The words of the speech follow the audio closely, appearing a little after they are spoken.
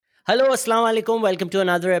Hello, Assalamu alaikum. Welcome to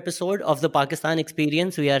another episode of the Pakistan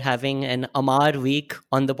Experience. We are having an Ammar week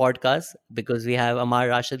on the podcast because we have Ammar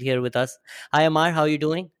Rashid here with us. Hi, Ammar. How are you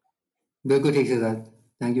doing? बिल्कुल ठीक से sir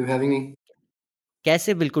thank you having me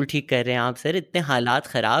कैसे बिल्कुल ठीक कर रहे हैं आप सर? इतने हालात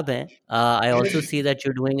ख़राब हैं. I also see that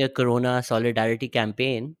you doing a corona solidarity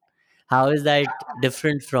campaign. How is that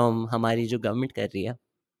different from हमारी जो गवर्नमेंट कर रही है?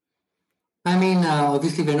 I mean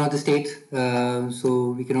obviously we are not the state so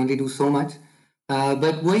we can only do so much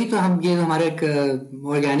but वही तो हम ये हमारा एक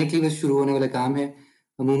ऑर्गेनिकली बस शुरू होने वाला काम है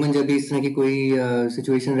अमूमन जब भी इस तरह की कोई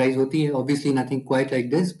सिचुएशन राइज होती है obviously nothing quite like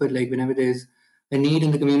this but like whenever there is a need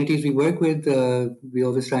in the communities we work with we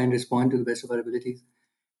always try and respond to the best of our abilities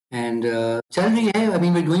and chal rahi hai. I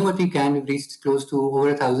mean we're doing what we can. We've reached close to over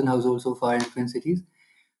 1,000 households so far in different cities.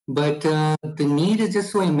 But the need is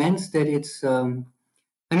just so immense that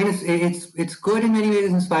I mean, it's good in many ways.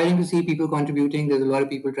 It's inspiring to see people contributing. There's a lot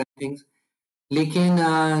of people trying things. Lekin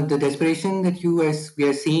the desperation that we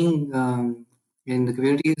are seeing in the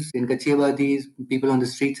communities, in Kachi Abadis, people on the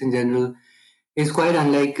streets in general, is quite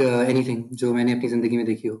unlike anything जो मैंने अपनी जिंदगी में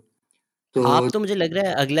देखी हो. आप तो तो मुझे लग रहा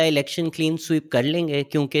है अगला इलेक्शन क्लीन स्वीप कर लेंगे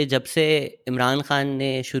क्योंकि जब से इमरान खान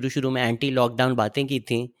ने शुरू में एंटी लॉकडाउन बातें की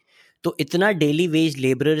थी तो इतना डेली वेज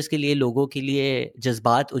लेबरर्स के लिए लोगों के लिए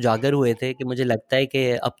जज्बात उजागर हुए थे कि मुझे लगता है कि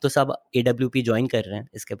अब तो सब AWP ज्वाइन कर रहे हैं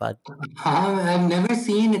इसके बाद. हाँ, I've never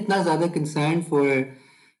seen इतना ज़्यादा concern for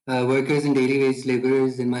workers and daily wage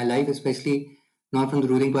laborers in my life, especially not from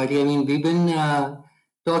the ruling party. I mean, we've been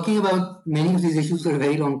talking about many of these issues for a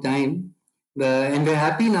very long time, and we're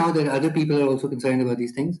happy now that other people are also concerned about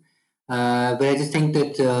these things. But I just think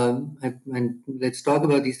that, and let's talk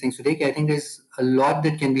about these things today. I think there's a lot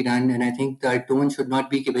that can be done, and I think our tone should not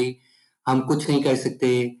be कि भाई हम कुछ नहीं कर सकते.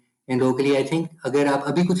 And locally I think अगर आप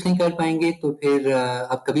अभी कुछ नहीं कर पाएंगे तो फिर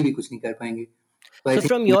आप कभी भी कुछ नहीं कर पाएंगे. तो I so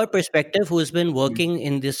from think your perspective who has been working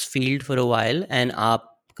in this field for a while and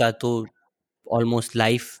आपका तो almost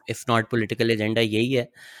life if not political agenda यही है,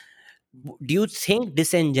 डू यू थिंक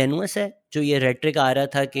डिसइनजेनुअस है जो ये रेटरिक आ रहा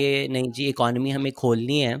था कि नहीं जी इकोनॉमी हमें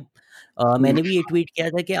खोलनी है? मैंने भी ये ट्वीट किया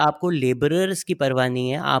था कि आपको लेबरर्स की परवाह नहीं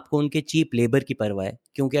है, आपको उनके चीप लेबर की परवाह है,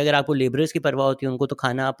 क्योंकि अगर आपको लेबरर्स की परवाह होती है उनको तो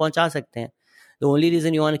खाना आप पहुंचा सकते हैं. The only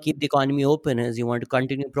reason you want to keep the economy open is you want to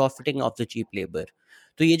continue profiting off the cheap labour.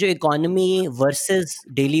 तो ये जो economy versus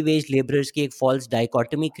daily wage labourers की एक फॉल्स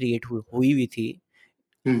डाइकोटमी क्रिएट हुई हुई थी,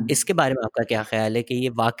 इसके बारे में आपका क्या ख्याल है कि ये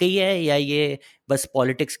वाकई है या ये बस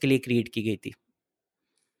पॉलिटिक्स के लिए क्रिएट की गई थी?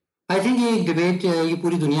 आई थिंक ये एक डिबेट ये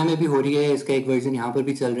पूरी दुनिया में भी हो रही है. इसका एक वर्जन यहाँ पर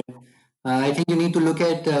भी चल रहा है. I think you need to look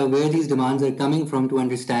at where these demands are coming from to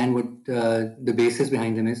understand what the basis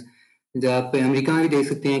behind them is. जब आप अमेरिका में भी देख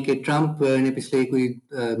सकते हैं कि ट्रम्प ने पिछले कोई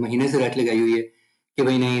महीने से रट लगाई हुई है कि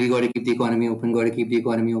भाई नहीं we got to keep the economy open, got to keep the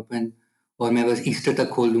economy open, और मैं बस ईस्टर तक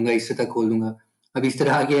खोल दूंगा, ईस्टर तक खोल दूंगा. अब इस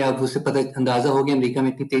तरह आगे अब उससे पता अंदाजा हो गया अमेरिका में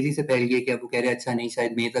इतनी तेजी से फैल गई है कि अब वो कह रहे हैं अच्छा नहीं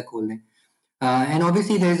शायद मई तक खोल दें. And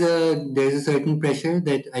obviously, there's a certain pressure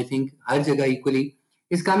that I think har jagah equally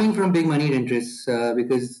is coming from big moneyed interests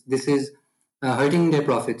because this is hurting their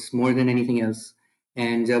profits more than anything else.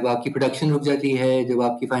 And जब आपकी प्रोडक्शन रुक जाती है, जब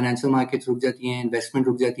आपकी फाइनेंशियल मार्केट्स रुक जाती हैं, इन्वेस्टमेंट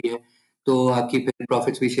रुक जाती है, तो आपकी फिर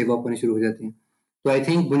प्रॉफिट्स भी शेव ऑफ होने शुरू हो जाते हैं. तो आई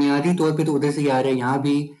थिंक बुनियादी तौर पे तो उधर से ही आ रहे हैं. यहाँ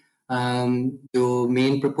भी जो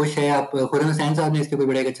मेन पुश है, आप खुरम हुसैन साहब ने इसके ऊपर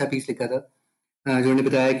बड़ा एक अच्छा पीस लिखा था जिन्होंने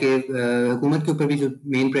बताया कि हुकूमत के ऊपर भी जो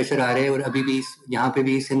मेन प्रेशर आ रहा है और अभी भी यहाँ पे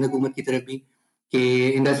भी सिंध हुकूमत की तरफ भी कि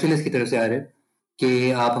इंडस्ट्रियलिस्ट की तरफ से आ रहा है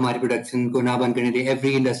कि आप हमारी प्रोडक्शन को ना बंद करने दें.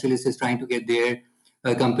 Every industrialist is trying to get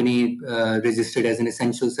their company registered as an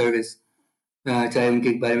essential service, चाहे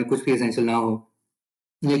उनके बारे में कुछ भी एसेंशियल ना हो.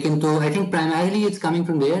 लेकिन तो I think primarily it's coming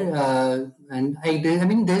from there and I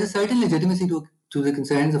mean there is a certain legitimacy to the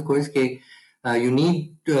concerns of course के you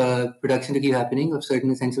need production to keep happening of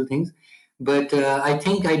certain essential things. But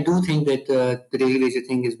I do think that the daily wage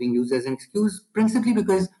thing is being used as an excuse, principally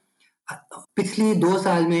because पिछले 2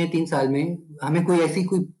 साल में 3 साल में हमें कोई ऐसी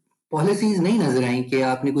कोई पॉलिसीज नहीं नजर आई कि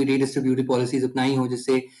आपने कोई रीडिस्ट्रीब्यूटिव पॉलिसीज अपनाई हो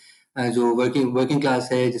जिससे जो वर्किंग क्लास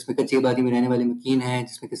है, जिसमें कच्ची आबादी में रहने वाले मकीन हैं,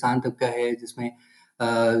 जिसमें किसान तबका है, जिसमें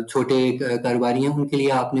छोटे कारोबारी हैं, उनके लिए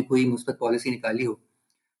आपने कोई मुस्बत पॉलिसी निकाली हो.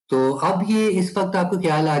 तो अब ये इस वक्त आपको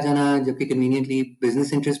ख्याल आ जाना जबकि कन्वीनियंटली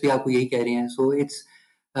बिजनेस इंटरेस्ट भी आपको यही कह रहे हैं. सो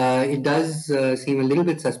it does seem a little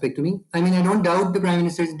bit suspect to me. I mean, I don't doubt the prime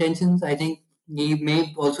minister's intentions. I think he may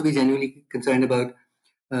also be genuinely concerned about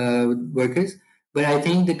workers, but I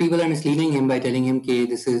think that people are misleading him by telling him okay,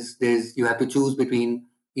 you have to choose between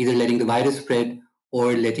either letting the virus spread or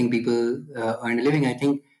letting people earn a living. I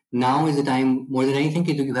think now is the time more than anything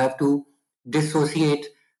that you have to dissociate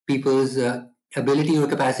people's ability or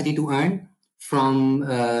capacity to earn from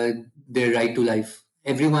their right to life.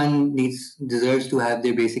 everyone deserves to have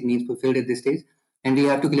their basic needs fulfilled at this stage, and we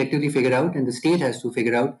have to collectively figure out, and the state has to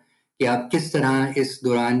figure out कि आप किस तरह इस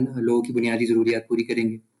दौरान लोगों की बुनियादी ज़रूरियात पूरी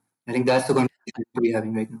करेंगे. I think that's the conversation we're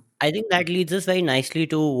having right now. I think that leads us very nicely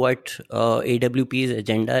to what AWP's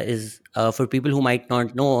agenda is. For people who might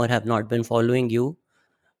not know or have not been following you,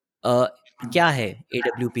 uh, क्या है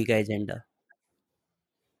AWP का agenda?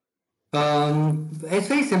 It's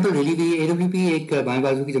very simple really. The AWP एक बाएं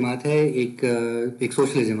बाजू की जमात है, एक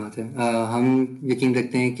socialist जमात है. हम यकीन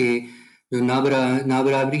रखते हैं कि जो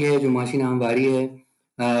नाबराबरी है, जो माशी नाहमवारी है,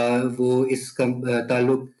 वो इसका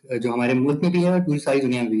ताल्लुक जो हमारे मुल्क में भी है और पूरी सारी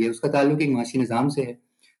दुनिया में भी है, उसका ताल्लुक एक माशी निज़ाम से है,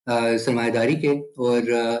 सरमायादारी के, और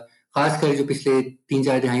ख़ासकर जो पिछले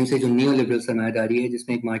 3-4 दहाइयों से जो नियो लिबरल सरमायादारी है,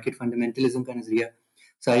 जिसमें एक मार्केट फंडामेंटलिज्म का नज़रिया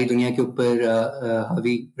सारी दुनिया के ऊपर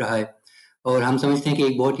हावी रहा है. और हम समझते हैं कि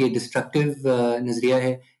एक बहुत ये डिस्ट्रक्टिव नज़रिया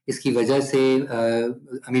है. इसकी वजह से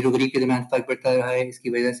अमीर और गरीब के दरमियान फ़र्क पड़ता रहा है. इसकी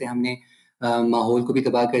वजह से हमने माहौल को भी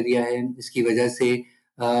तबाह कर दिया है. इसकी वजह से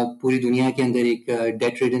पूरी दुनिया के अंदर एक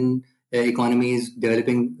डेट रिडन इकोनॉमीज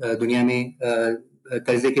डेवलपिंग दुनिया में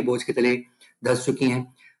कर्जे के बोझ के तले धंस चुकी हैं.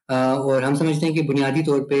 और हम समझते हैं कि बुनियादी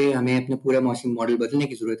तौर पे हमें अपना पूरा मौसम मॉडल बदलने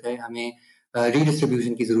की ज़रूरत है. हमें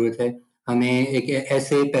रीडिस्ट्रीब्यूशन की ज़रूरत है. हमें एक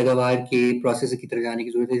ऐसे पैदावार के प्रोसेस की तरफ जाने की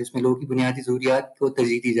ज़रूरत है जिसमें लोगों की बुनियादी ज़रूरियात को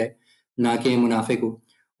तरजीह दी जाए, ना कि मुनाफे को.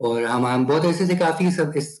 और हम बहुत अरसे से काफ़ी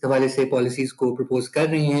सब इस हवाले से पॉलिसीज़ को प्रपोज कर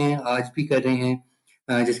रहे हैं, आज भी कर रहे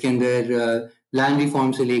हैं, जिसके अंदर लैंड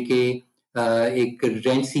रिफॉर्म से लेके एक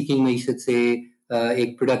रेंट सीकिंग मईशत से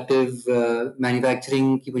एक प्रोडक्टिव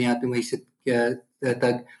मैन्युफैक्चरिंग की बुनियाद पर मईशत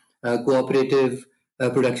तक कोऑपरेटिव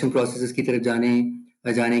प्रोडक्शन प्रोसेसेस की तरफ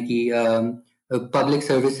जाने की, पब्लिक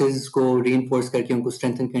सर्विसेज को रीइंफोर्स करके उनको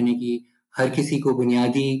स्ट्रेंथन करने की, हर किसी को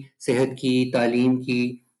बुनियादी सेहत की, तालीम की,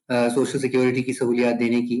 सोशल सिक्योरिटी की सहूलियात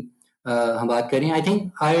देने की हम बात कर रहे हैं. I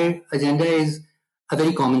think our agenda is a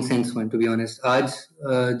very common sense one, to be honest. आज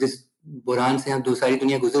जिस बुरहान से हम सारी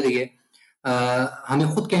दुनिया गुजर रही है, हमें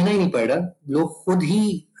खुद कहना ही नहीं पड़ रहा. लोग खुद ही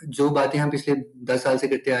जो बातें हम पिछले 10 साल से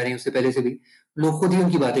करते आ रहे हैं, उससे पहले से भी लोग खुद ही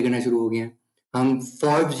उनकी बातें करना शुरू हो गए हैं. हम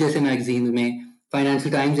फोर्ब्स जैसे मैगजीन में,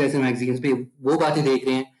 फाइनेंशियल टाइम्स जैसे मैगजीन्स पे वो बातें देख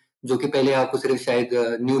रहे हैं जो कि पहले आपको सिर्फ शायद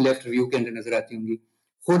न्यू लेफ्ट रिव्यू के अंदर नजर आती होंगी.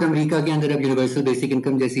 खुद अमेरिका के अंदर अब यूनिवर्सल बेसिक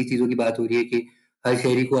इनकम जैसी चीज़ों की बात हो रही है कि हर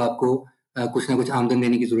शहरी को आपको कुछ ना कुछ आमदन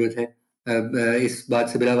देने की ज़रूरत है, इस बात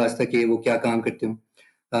से बिला वास्ता कि वो क्या काम करते हो.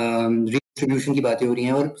 रिडिस्ट्रीब्यूशन की बातें हो रही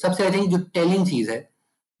हैं. और सबसे आई थिंक जो टेलिंग चीज़ है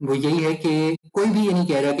वो यही है कि कोई भी ये नहीं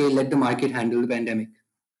कह रहा कि let the market handle the pandemic.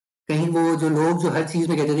 कहीं वो जो लोग जो हर चीज़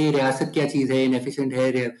में कहते थे ये रियासत क्या चीज़ है, इनएफिशिएंट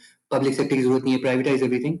है, पब्लिक सेक्टर की ज़रूरत नहीं है, privatise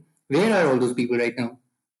everything. Where are all those people right now?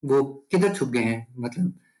 वो किधर छुप गए हैं?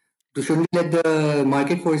 मतलब तो should we let the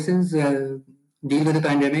market forces deal with the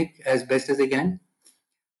pandemic as best as they can?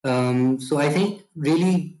 So I think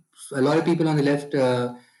really a lot of people on the left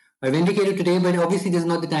are vindicated today, but obviously this is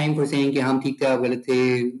not the time for saying कि हम ठीक थे, आप गलत थे,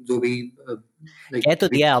 जो भी कह तो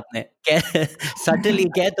like दिया आपने, सटली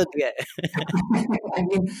कह तो दिया है. I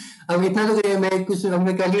mean, अब इतना तो करिए, मैं कुछ अब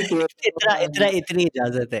मैं कल ही इतना इतना इतनी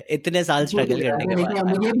इजाजत है, इतने साल स्ट्रगल करने के देखिए,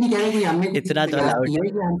 बाद हम ये भी नहीं कह रहे कि हमने कुछ इतना तो इजाद अलाउड किया है.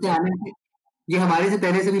 है कि हमसे आने से, ये हमारे से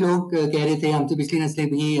पहले से भी लोग कह रहे थे, हमसे पिछली नस्लें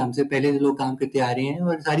भी, हमसे पहले से लोग काम करते आ रहे हैं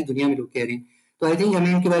और सारी दुनिया में लोग कह रहे हैं. तो आई थिंक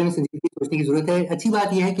हमें इनके बारे में संजीदगी सोचने की जरूरत है. अच्छी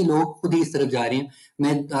बात यह है कि लोग खुद ही इस तरफ जा रहे हैं.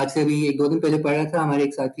 मैं आज से अभी 1-2 दिन पहले पढ़ रहा था, हमारे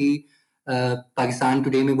एक साथी पाकिस्तान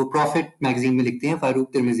टुडे में वो प्रॉफिट मैगजीन में लिखते हैं,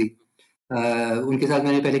 फारूक तिरमिजी. उनके साथ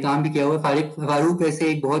मैंने पहले काम भी किया हुआ. फारूक वैसे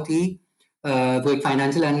एक बहुत ही वो एक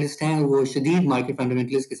फाइनेंशियल एनालिस्ट हैं, वो शदीद मार्केट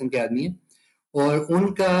फंडामेंटलिस्ट किस्म के आदमी हैं. और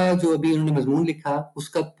उनका जो अभी उन्होंने मजमून लिखा,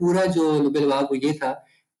 उसका पूरा जो लुबे-लबाब वो ये था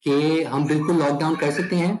कि हम बिल्कुल लॉकडाउन कर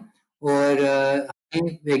सकते हैं और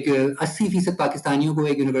हमें एक 80% पाकिस्तानियों को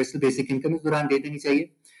एक यूनिवर्सल बेसिक इनकम इस दौरान दे देनी चाहिए.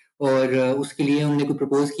 और उसके लिए उन्होंने कोई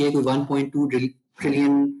प्रपोज किया, कोई 1.2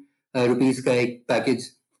 ट्रिलियन रुपीस का एक पैकेज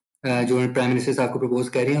जो प्राइम मिनिस्टर साहब को प्रपोज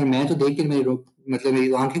कर रहे हैं. और मैं तो देख के मतलब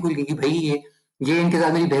मेरी आंखें खुल गई कि भाई ये इनके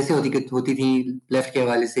साथ मेरी बहसें होती थी लेफ्ट के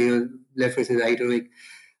हवाले से, और लेफ्ट वर्सेस राइट, और एक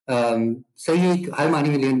सही एक हर मानी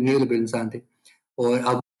में न्यू लिबरल इंसान थे. और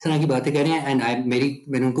अब इस तरह की बातें कर रहे हैं, एंड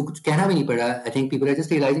मैंने उनको कुछ कहना भी नहीं पड़ा. I think people are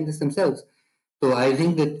just realising this themselves. So I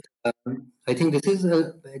think this is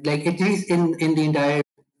like, at least in the entire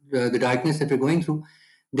the darkness that we're going through,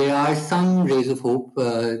 there are some rays of hope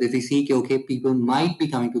that we see कि okay, people might be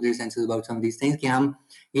coming to their senses about some of these things, कि हम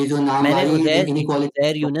ये जो मैंने नामवारी Uzair inequality.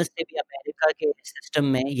 Uzair Yunus से भी America के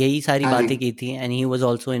system में यही सारी हाँ जी. बातें की थी, and he was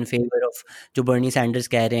also in favour of जो बर्नी सैंडर्स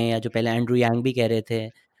कह रहे हैं या जो पहले एंड्रू यांग भी कह रहे थे.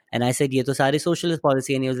 एंड आई सेड ये तो सारी सोशलिस्ट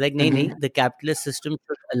पॉलिसी है. एंड ही वाज़ लाइक नहीं नहीं, the capitalist system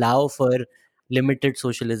should allow for limited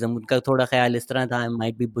socialism. उनका थोड़ा ख्याल इस तरह था, I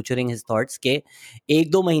might be butchering his thoughts, के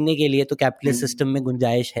 1-2 महीने के लिए तो कैपिटलिस्ट सिस्टम में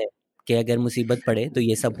गुंजाइश है कि अगर मुसीबत पड़े तो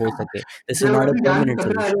ये सब हो सके. This is जब not a अपनी जान को permanent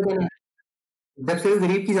खतरा आ solution. जाता है ना, जब सिर्फ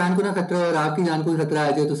गरीब की जान को ना खतरा और आपकी जान को खतरा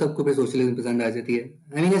आ जाए तो सबको फिर सोशलिज्म पसंद आ जाती है.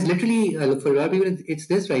 I mean, it's literally for a lot of people, it's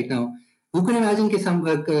this right now. Who can imagine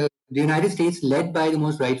कि the United States, led by the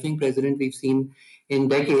most right-wing president we've seen in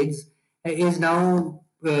decades, is now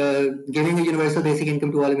giving a universal basic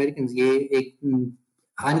income to all Americans. ये एक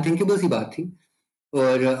unthinkable सी बात थी.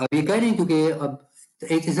 और अब ये कर रहे हैं क्योंकि अब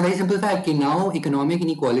it's a very simple fact कि now economic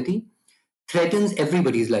inequality threatens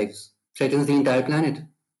everybody's lives, threatens the entire planet.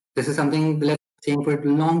 This is something we've been saying for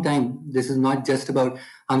a long time. This is not just about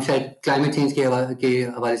हम शायद climate change के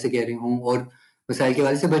हवाले से कह रहे हों और मसाइल के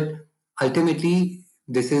हवाले से, but ultimately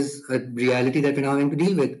this is a reality that we're now having to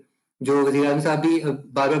deal with. जो वज़ीर आज़म साहब भी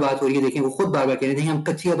बार बार बात हो रही है, देखें वो खुद बार बार कह रहे हैं हम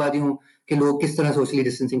कच्ची आबादियों के लोग किस तरह सोशली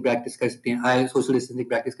डिस्टेंसिंग प्रैक्टिस कर सकते हैं, सोशल डिस्टेंसिंग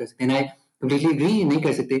प्रैक्टिस कर सकते हैं. आई कंप्लीटली एग्री, नहीं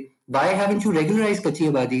कर सकते. व्हाई हैवंट यू रेगुलराइज कच्ची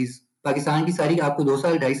आबादीज? पाकिस्तान की सारी, आपको 2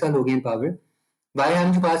 साल 2.5 साल हो गए इन power. Why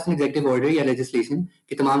haven't you pass an executive order या लेजिस्लेशन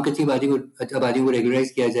कि तमाम कच्ची आबादियों को रेगुलराइज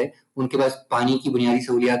किया जाए, उनके पास पानी की बुनियादी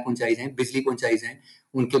सहूलियात पहुंचाई जाए, बिजली पहुंचाई जाए,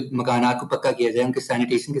 उनके मकानात को पक्का किया जाए, उनके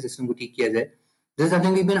सैनिटेशन के सिस्टम को ठीक किया जाए. This is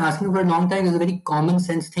something we've been asking for a long time. It's a very common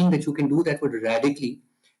sense thing that you can do that would radically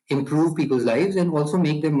improve people's lives and also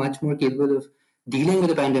make them much more capable of dealing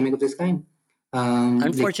with a pandemic of this kind. Like,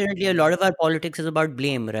 Unfortunately, a lot of our politics is about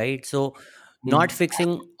blame, right? So not mm,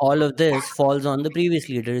 fixing all of this falls on the previous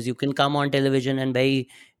leaders. You can come on television and very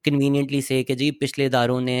conveniently say कि जी पिछले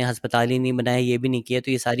दारों ने अस्पताल ही नहीं बनाए, ये भी नहीं किया,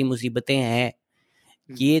 तो ये सारी मुसीबतें हैं.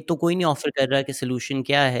 mm, ये तो कोई नहीं ऑफर कर रहा कि solution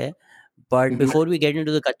क्या है. But mhm, before we get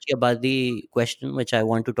into the कच्ची आबादी question, which I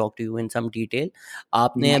want to talk to you in some detail,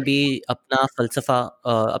 आपने mhm, अभी अपना फलसफा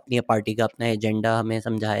अपनी पार्टी का अपना एजेंडा हमें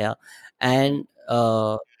समझाया. एंड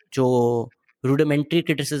जो रूडिमेंट्री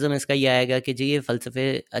क्रिटिसिज्म इसका ये आएगा कि जी ये फ़लसफ़े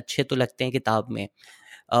अच्छे तो लगते हैं किताब में.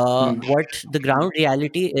 mm, What the ground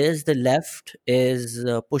reality is, the left is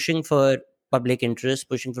pushing for public interest,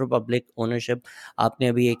 pushing for public ownership. आपने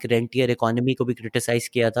अभी एक रेंटियर इकोनॉमी को भी क्रिटिसाइज़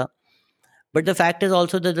किया था. But the fact is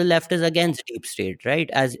also that the left is against deep state, right?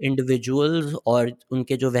 As individuals और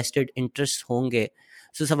उनके जो vested interests होंगे.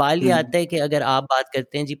 So सवाल ये mm, आता है कि अगर आप बात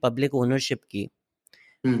करते हैं जी पब्लिक ओनरशिप की,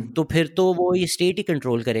 mm, तो फिर तो वो ये स्टेट ही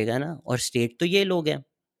कंट्रोल करेगा ना, और स्टेट तो ये लोग हैं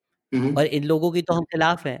और mhm, इन लोगों की तो हम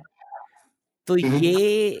खिलाफ हैं. तो mhm.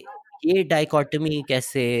 ये डाइकोटमी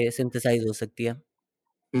कैसे सिंथेसाइज हो सकती है?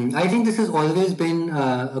 I think this has always been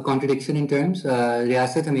a contradiction in terms.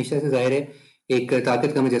 रियासत हमेशा से ज़ाहिर है एक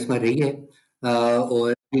ताकत का मुजस्मा रही है,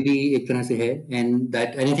 और अभी भी एक तरह से है. एंड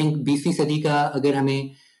दैट आई थिंक 20वीं सदी का अगर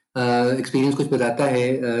हमें एक्सपीरियंस कुछ बताता है,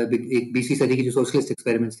 एक 20वीं सदी की जो सोशलिस्ट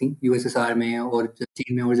एक्सपेरिमेंट्स थी यूएसएसआर में और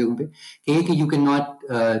चीन में और जगहों पे, कि you can not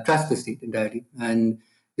trust the state entirely and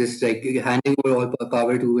just like handing over all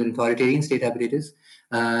power to an authoritarian state apparatus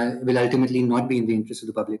will ultimately not be in the interest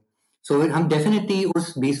of the public. सो हम डेफिनेटली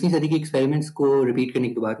उस 20वीं सदी के एक्सपेरिमेंट्स को repeat करने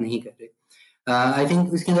की तो बात नहीं कर रहे. आई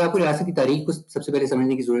थिंक इसके अंदर आपको रियासत की तारीख को सबसे पहले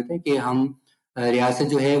समझने की ज़रूरत है कि हम रियासत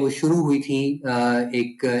जो है वो शुरू हुई थी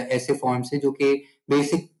एक ऐसे फॉर्म से जो कि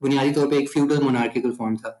बेसिक बुनियादी तौर पे एक फ्यूडल मोनार्किकल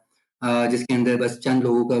फॉर्म था, जिसके अंदर बस चंद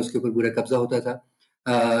लोगों का उसके ऊपर पूरा कब्जा होता था,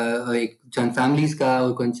 एक चंद फैमिलीज का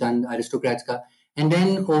और कुछ चंद एरिस्टोक्रेट्स का. And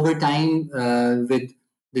then over time with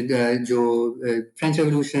जो फ्रेंच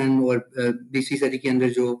रेवोल्यूशन और 20वीं सदी के अंदर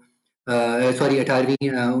जो सॉरी 18वीं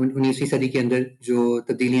 19वीं सदी के अंदर जो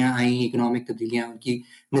तब्दीलियां आई, इकोनॉमिक तब्दीलियां, उनकी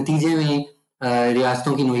नतीजे में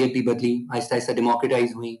रियासतों की नोयत भी बदली, आहिस्ता आहिस्ता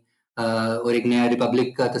डेमोक्रेटाइज हुई, और एक नया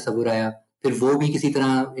रिपब्लिक का तस्वुर आया. फिर वो भी किसी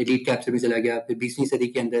तरह एलीट कैप्चर में चला गया. फिर 20वीं सदी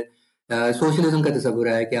के अंदर सोशलिज्म का तस्वुर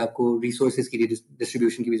आया कि आपको रिसोर्सेज की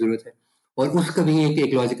डिस्ट्रीब्यूशन की भी जरूरत है, और उसका भी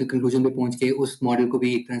एक लॉजिकल कंक्लूजन पे पहुंच के उस मॉडल को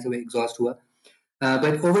भी एक तरह से एग्जॉस्ट हुआ.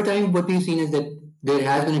 But over time what we seen is that there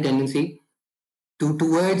has been a tendency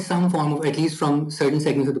towards some form of, at least from certain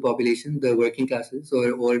segments of the population, the working classes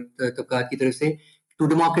और तबकात की तरफ से, to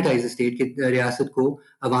democratize the state, कि रियासत को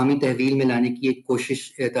अवामी तहवील में लाने की एक कोशिश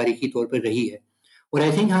तारीखी तौर पर रही है. और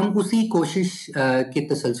आई थिंक हम उसी कोशिश के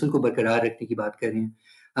तसलसल को बरकरार रखने की बात कर रहे हैं.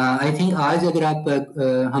 आई थिंक आज अगर आप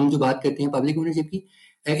हम जो बात करते हैं पब्लिक ओनरशिप की,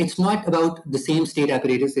 it's not about the same state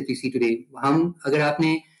apparatus that we see today. हम अगर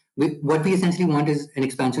आपने what we essentially want is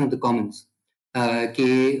an expansion of the commons, कि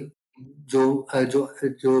जो जो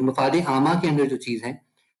जो मफाद आमा के अंदर जो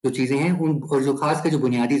चीज़ें हैं उन, और जो खास कर जो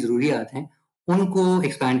बुनियादी ज़रूरियात हैं, उनको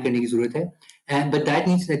एक्सपैंड करने की ज़रूरत है. And but that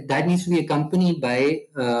needs to be accompanied by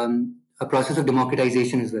a process of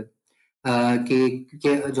democratisation as well. कि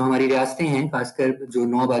जो हमारी रियासतें हैं, खासकर जो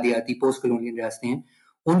नौ आबादियाती पोस्ट कॉलोनियल रियासतें हैं,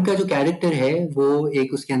 उनका जो कैरेक्टर है वो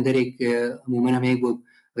एक उसके अंदर एक अमूमन हमें वो,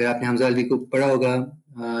 अगर आपने हमजा अल्वी को पढ़ा होगा,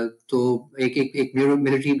 तो एक एक एक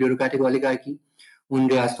मिलिट्री ब्यूरोक्रेटिक ओलिगार्की उन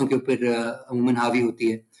रियासतों के ऊपर अमूमन हावी होती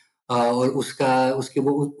है. और उसका उसके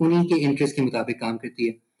वो उन्हीं के इंटरेस्ट के मुताबिक काम करती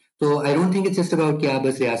है। तो I don't think it's just about कि आप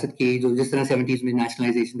बस रियासत की जो जिस तरह 70s में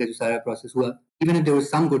नेशनलाइजेशन का जो सारा प्रोसेस हुआ, even if there was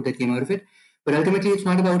some good that came out of it, but ultimately it's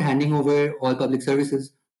not about handing over all public services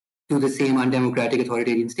to the same undemocratic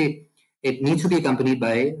authoritarian state. It needs to be accompanied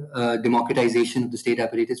by democratization of the state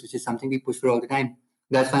apparatus, which is something we push for all the time.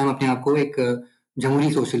 That's why हम अपने आप को एक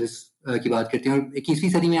जमहूरी socialist की बात करते हैं, और 21वीं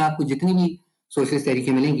सदी में आपको जितनी भी सोशलिस्ट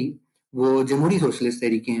तहरीकें मिलेंगी वो जमहूरी सोशलिस्ट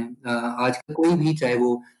तहरीकें हैं। आज का कोई भी चाहे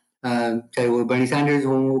वो बर्नी सैंडर्स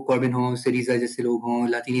हो, कॉर्बिन हो, सिरीजा जैसे लोग हों,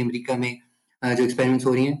 लातीनी अमेरिका में जो एक्सपेरिमेंट्स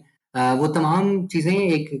हो रही हैं, वो तमाम चीज़ें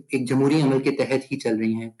एक जमहूरी अमल के तहत ही चल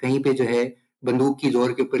रही हैं। कहीं पे जो है बंदूक की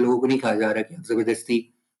जोर के ऊपर लोगों को नहीं कहा जा रहा कि आप जबरदस्ती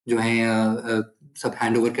जो है सब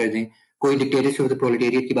हैंड ओवर कर दें। कोई डिक्टेटरशिप ऑफ द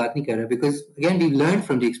प्रोलेटेरिएट की बात नहीं कर रहा, because again we learn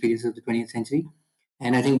from the experience of the 20th century,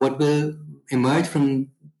 and I think what will emerge from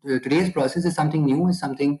today's process is something new, is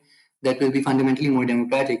something that will be fundamentally more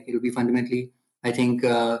democratic. It will be fundamentally, I think,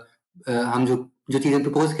 हम जो जो चीजें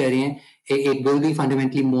propose कर रहे हैं, it will be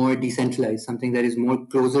fundamentally more decentralized, something that is more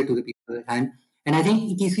closer to the people at hand. And I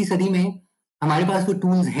think 21वीं सदी में हमारे पास वो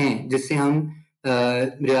टूल्स हैं जिससे हम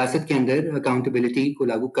रियासत के अंदर अकाउंटेबिलिटी को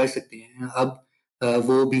लागू कर सकते हैं। अब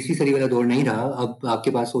वो 20वीं सदी वाला दौर नहीं रहा। अब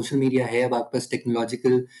आपके पास सोशल मीडिया है, अब आपके पास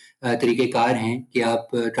टेक्नोलॉजिकल तरीक़ेकार हैं कि आप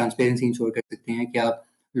ट्रांसपेरेंसी इंश्योर कर सकते हैं, कि आप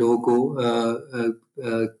लोगों को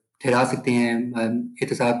ठहरा सकते हैं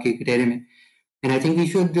एहतसाब के कटहरे में। And I think we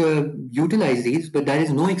should utilize these, but there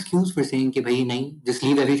is no excuse for saying कि भाई नहीं, just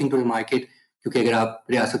leave everything to the market, क्योंकि अगर आप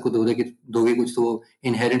रियासत को दोगे कुछ तो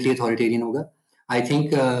inherently authoritarian होगा। I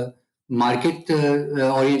think market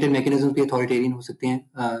oriented mechanisms भी authoritarian हो सकते हैं,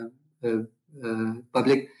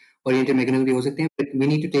 public oriented mechanisms भी हो सकते हैं, but we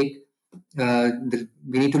need to take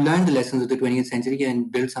we need to learn the lessons of the 20th century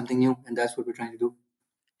and build something new, and that's what we're trying to do.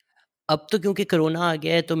 अब तो क्योंकि कोरोना आ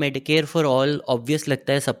गया है तो मेडिकेयर फॉर ऑल ऑब्वियस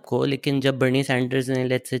लगता है सबको, लेकिन जब बर्नी सैंडर्स ने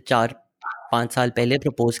लेट्स से 4-5 साल पहले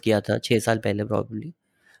प्रपोज किया था, 6 साल पहले प्रॉब्ली,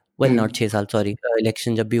 वेल नॉट 6 साल, सॉरी,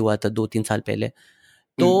 इलेक्शन जब भी हुआ था 2-3 साल पहले,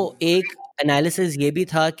 तो एक एनालिसिस ये भी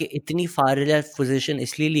था कि इतनी फार लेफ्ट पोजीशन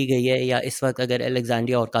इसलिए ली गई है, या इस वक्त अगर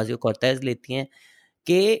अलेक्जेंड्रिया और काजियो कॉर्टेज लेती हैं,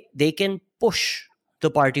 कि they can push the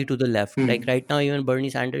party to the left. Like right now, even Bernie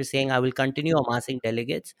Sanders saying, I will continue amassing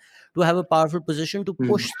delegates to have a powerful position to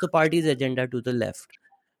push the party's agenda to the left.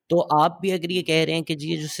 तो आप भी अगर ये कह रहे हैं कि जी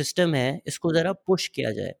ये जो सिस्टम है इसको ज़रा पुश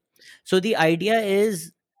किया जाए, so the idea is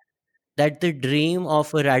that the dream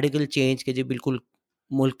of a radical change कि जी बिल्कुल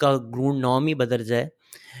मुल्क का ग्रून नॉर्म ही बदल जाए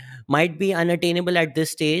might be unattainable at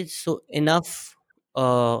this stage, so enough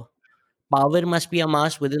power must be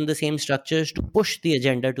amassed within the same structures to push the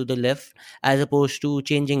agenda to the left as opposed to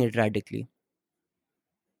changing it radically.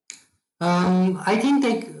 I think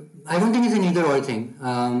I don't think it's an either or thing.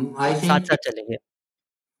 I think साथ-साथ चलेंगे.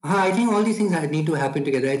 I think all these things need to happen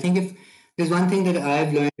together. I think if there's one thing that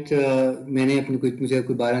I've learned, मैंने मुझे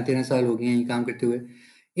कोई 12-13 साल हो गए हैं ये काम करते हुए,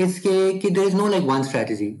 इसके कि there is no like one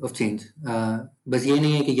strategy of change. बस ये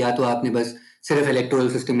नहीं है कि या तो आपने बस सिर्फ इलेक्टोरल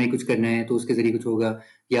सिस्टम में कुछ करना है तो उसके जरिए कुछ होगा,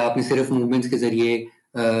 या आपने सिर्फ मूवमेंट्स के जरिए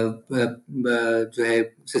जो है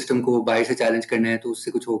सिस्टम को बाहर से चैलेंज करना है तो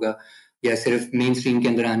उससे कुछ होगा, या सिर्फ मेन स्ट्रीम के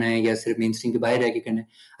अंदर आना है या सिर्फ मेन स्ट्रीम के बाहर रह के करना है।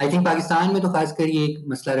 आई थिंक पाकिस्तान में तो खासकर ये एक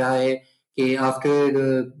मसला रहा है कि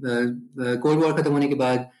आफ्टर कोल्ड वॉर खत्म होने के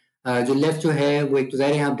बाद जो लेफ्ट जो है वो एक तो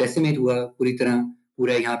ज़ाहिर है यहाँ डेसिमेट हुआ पूरी तरह,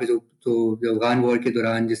 पूरा यहाँ पे जो अफगान वॉर के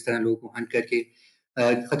दौरान जिस तरह लोगों को हंट करके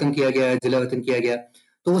ख़त्म किया गया, जिला वतन किया गया,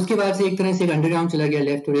 तो उसके बाद से एक तरह से एक अंडरग्राउंड चला गया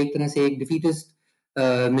लेफ्ट, और एक तरह से एक डिफीटिस्ट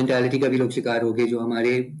मेंटालिटी का भी लोग शिकार हो गए, जो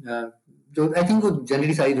हमारे जो आई थिंक वो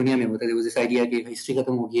जनरली सारी दुनिया में होता है। वो दिस आइडिया कि हिस्ट्री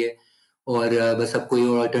खत्म हो गई है और बस अब कोई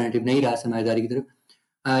और अल्टरनेटिव नहीं रहा सरमायादारी की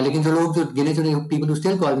तरफ। लेकिन जो लोग जो गिने चुने people who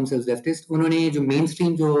still call themselves leftist, उन्होंने जो मेन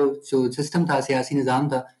स्ट्रीम जो सिस्टम था, सियासी निज़ाम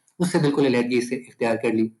था, उससे बिल्कुल अलहदगी से इख्तियार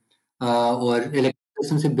कर ली, और इलेक्शन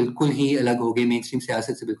सिस्टम से बिल्कुल ही अलग हो गए, मेन स्ट्रीम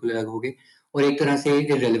सियासत से बिल्कुल अलग हो गए और एक तरह से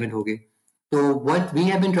इररेलेवेंट हो गए। तो what we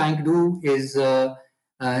have been trying to do is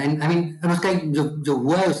and I mean उसका जो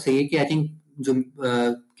हुआ है उससे ये कि आई थिंक जो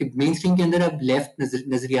कि मेन स्ट्रीम के अंदर अब लेफ्ट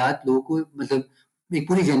नजरियात लोगों को मतलब एक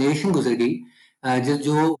पूरी जनरेशन गुजर गई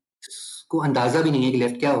जो को अंदाजा भी नहीं है कि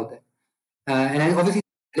लेफ्ट क्या होता है। एंड ऑब्वियसली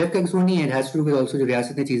लेफ्ट का कसूर नहीं है, it has to do with also जो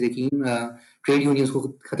रियासत ने चीजें की, ट्रेड यूनियंस को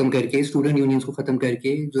खत्म करके, स्टूडेंट यूनियंस को खत्म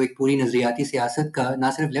करके, जो एक पूरी नजरियाती सियासत का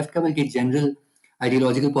ना सिर्फ लेफ्ट का बल्कि जनरल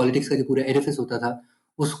आइडियोलॉजिकल पॉलिटिक्स का जो पूरा एडिफिस होता था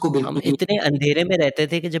उसको हम बिल्कुल ही इतने अंधेरे में रहते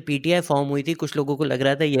थे कि जब पीटीआई फॉर्म हुई थी कुछ लोगों को लग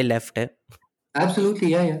रहा था ये लेफ्ट है.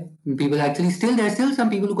 Absolutely, yeah, yeah. People actually there are still some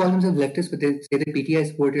people who call themselves leftists, but they say they're PTI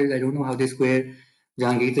supporters. I don't know how they square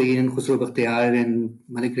Jahangir Tareen and Khusro Bakhtiar and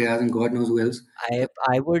Malik Riaz and God knows who else.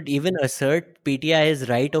 I would even assert PTI is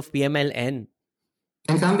right of PMLN.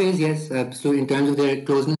 In some ways, yes. So in terms of their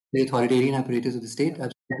closeness the authoritarian apparatus of the state,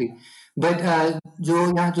 absolutely. But जो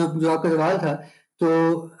यहाँ जो आपका सवाल था,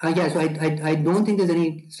 तो yeah, so I don't think there's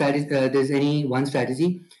any strategy, there's any one strategy.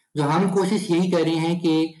 जो हम कोशिश यही कर रहे हैं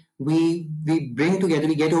कि we bring together,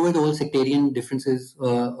 we get over the old sectarian differences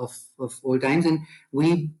of old times, and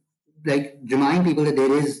we like remind people that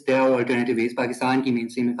there are alternative ways. Pakistan की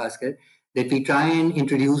mainstream में खासकर, that we try and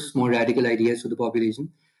introduce more radical ideas to the population.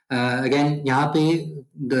 Again, यहाँ पे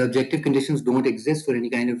the objective conditions don't exist for any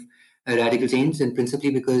kind of radical change, and principally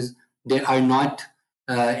because there are not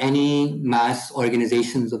any mass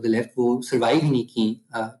organizations of the left वो survive ही नहीं की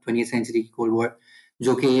 20th century की Cold War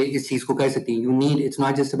जो कि इस चीज को कर सकती हैं. You need, it's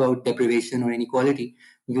not just about deprivation or inequality.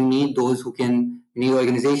 You need those who can, you need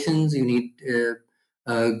organizations, you need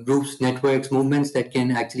groups, networks, movements that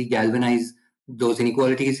can actually galvanize those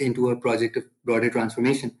inequalities into a project of broader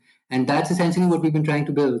transformation. And that's essentially what we've been trying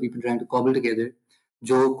to build. We've been trying to cobble together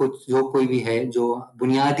जो कोई भी है जो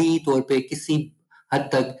बुनियादी तौर पे किसी हद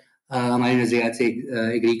तक हमारे नजरियात से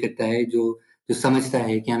एग्री करता है, जो समझता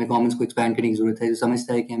है कि हमें कॉमन्स को एक्सपैंड करने की जरूरत है, जो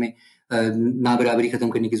समझता है कि हमें ना बराबरी खत्म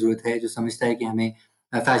करने की जरूरत है, जो समझता है कि हमें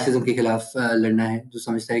फैशिज्म के खिलाफ लड़ना है, जो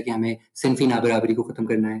समझता है कि हमें सिंफी ना बराबरी को खत्म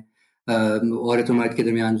करना है, औरत और मर्द के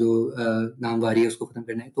दरमियान जो नामवारी है उसको खत्म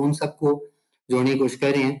करना है, तो उन सबको जोड़ने की कोशिश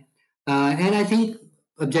कर रहे हैं. And I think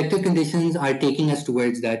objective conditions are taking us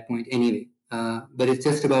towards that point anyway. But it's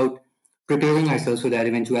just about preparing ourselves for that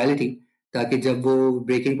eventuality, ताकि जब वो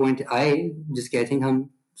breaking point आए, जिसके आई थिंक हम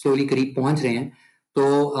slowly करीब पहुंच रहे हैं,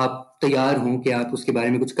 तो आप तैयार हों कि आप उसके बारे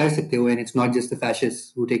में कुछ कर सकते हो, and it's not just the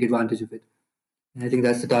fascists who take advantage of it. And I think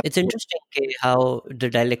that's the it's target. Interesting कि how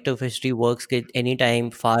the dialect of history works कि एनी टाइम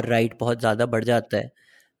फार राइट बहुत ज़्यादा बढ़ जाता है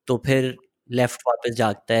तो फिर लेफ्ट वापस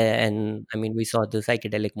जागता है. And I mean we saw the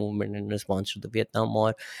psychedelic movement in response to the Vietnam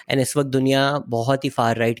war. एंड इस वक्त दुनिया बहुत ही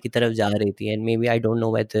फार राइट की तरफ जा रही थी. And maybe I don't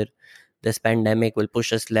know whether this pandemic will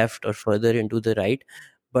push us left और further into the right.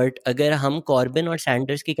 But अगर हम कॉर्बिन और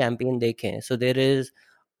सैंडर्स की कैंपेन देखें, so there is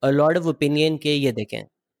a lot of opinion के ये देखें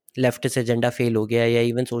लेफ्टिस्ट एजेंडा फेल हो गया या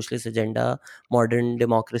even socialist agenda modern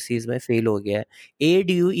democracies में फेल हो गया है. ए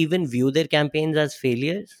do you even view there campaigns as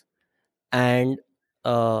failures? And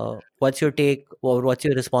what's your take or what's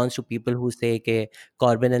your response to people who say that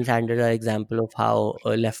Corbyn and Sanders are example of how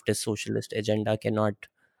a leftist socialist agenda cannot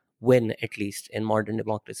win, at least in modern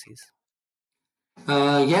democracies?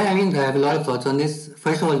 Yeah, I mean, I have a lot of thoughts on this.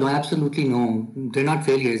 First of all, no, absolutely no. They're not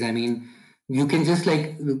failures. I mean, you can just like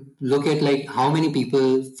look at like how many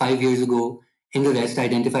people 5 years ago in the West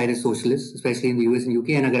identified as socialists, especially in the US and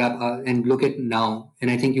UK, and and look at now,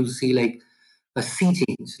 and I think you'll see like a sea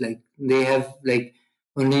change. Like they have like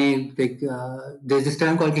उन्हें like there's this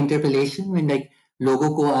term called interpellation when like लोगों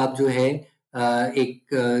को आप जो है एक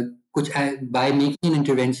कुछ by making an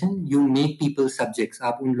intervention you make people subjects.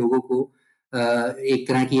 आप उन लोगों को एक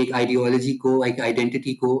तरह की एक आइडियोलॉजी को, एक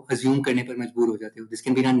आइडेंटिटी को अज्यूम करने पर मजबूर हो जाते हो. This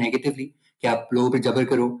can be done negatively कि आप लोगों पर जबर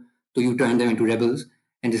करो तो you turn them into rebels,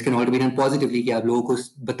 and this can also be done positively कि आप लोगों को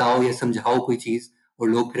बताओ या समझाओ कोई चीज और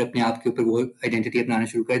लोग फिर अपने आप के ऊपर वो आइडेंटिटी अपनाना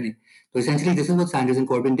शुरू कर दें. तो essentially this is what Sanders and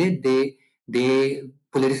Corbyn did. They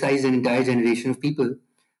politicized an entire generation of people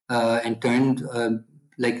and turned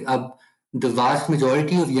like up the vast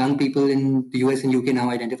majority of young people in the US and UK now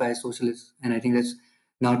identify as socialists, and I think that's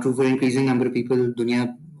now true for increasing number of people दुनिया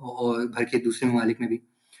और भर के दूसरे ममालिक में भी.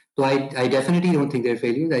 So I definitely don't think they're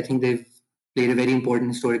failures. I think they've played a very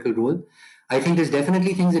important historical role. I think there's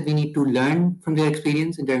definitely things that we need to learn from their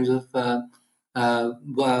experience in terms of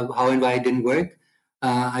how and why it didn't work.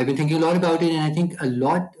 I've been thinking a lot about it, and I think a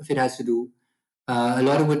lot of it has to do. A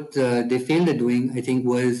lot of what they failed at doing, I think,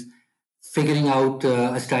 was figuring out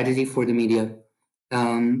a strategy for the media.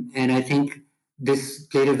 And I think this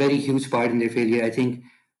played a very huge part in their failure. I think,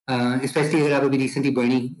 especially अगर आप अभी recently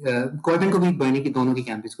Bernie, Corbyn को भी Bernie की दोनों की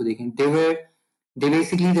campus को देखें, they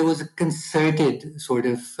basically there was a concerted sort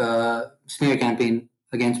of smear campaign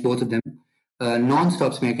against both of them,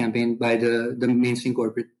 non-stop smear campaign by the mainstream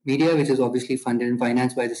corporate media, which is obviously funded and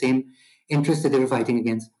financed by the same interests that they were fighting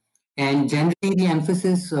against. And generally, the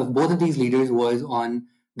emphasis of both of these leaders was on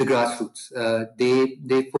the grassroots.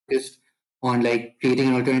 They focused on like creating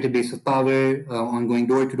an alternative base of power, on going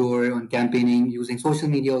door to door, on campaigning, using social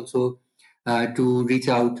media also to reach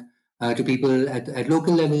out to people at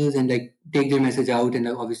local levels and like take their message out, and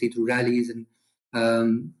obviously through rallies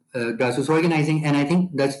and grassroots organizing. And I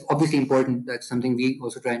think that's obviously important. That's something we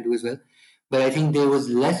also try and do as well. But I think there was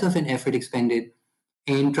less of an effort expended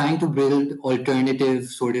in trying to build alternative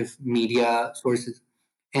sort of media sources.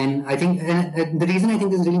 And I think and the reason I think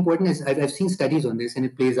this is really important is I've seen studies on this and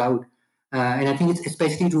it plays out. And I think it's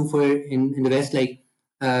especially true for in the West. Like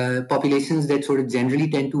populations that sort of generally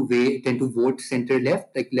tend to vote center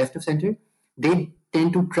left, like left of center, they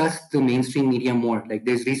tend to trust the mainstream media more. Like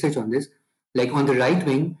there's research on this. Like on the right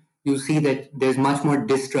wing, you see that there's much more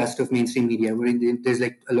distrust of mainstream media, where there's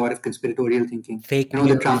like a lot of conspiratorial thinking. Fake You know,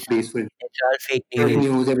 the Trump news. base, for It's all fake fake news.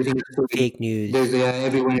 news, everything is story. Fake news. There's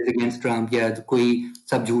everyone is against Trump. Yeah, तो कोई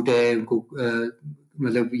सब झूठ है उनको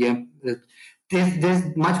मतलब ये there's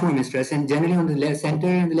much more mistrust, and generally on the left, center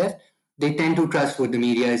and the left, they tend to trust what the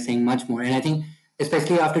media is saying much more. And I think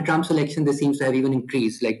especially after Trump's election, this seems to have even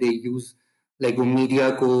increased. Like they use like वो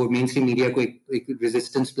media को mainstream media को एक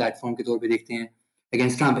resistance platform के तौर पे देखते हैं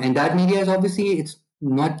against Trump, and that media is obviously it's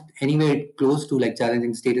not anywhere close to like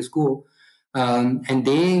challenging status quo. And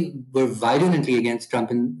they were virulently against Trump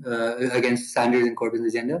and against Sanders and Corbyn's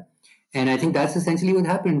agenda. And I think that's essentially what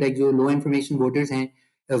happened. Like, जो low information voters हैं,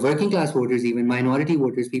 working class voters, even minority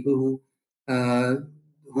voters, people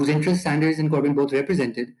whose interests Sanders and Corbyn both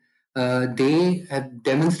represented, they have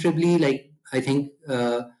demonstrably, like, I think,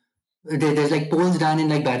 there's like polls done in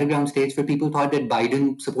like battleground states where people thought that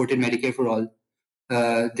Biden supported Medicare for all.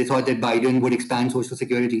 They thought that Biden would expand Social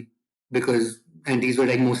Security because, and these were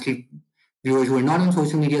like mostly viewers who were not on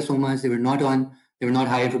social media so much. They were not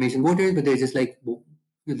high information voters, but they're just like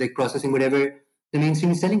processing whatever the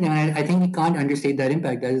mainstream is telling them. And I think we can't understate that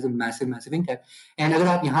impact. That is a massive, massive impact. And अगर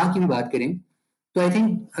आप यहाँ की भी बात करें, तो I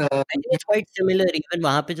think I think it's quite similar. Even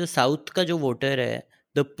वहाँ पे जो साउथ का जो वोटर है,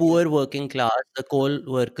 the poor working class, the coal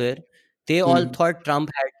worker, they all hmm, thought Trump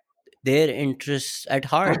had their interests at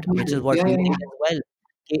heart, which is absolutely, what yeah, we yeah, think yeah. as well.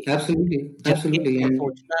 कि Absolutely, जबकि absolutely, and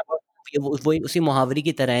सोचना ये वही उसी मुहावरे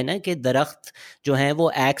की तरह है ना कि दरख्त जो हैं वो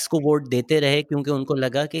एक्स को वोट देते रहे क्योंकि उनको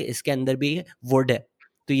लगा कि इसके अंदर भी वुड है,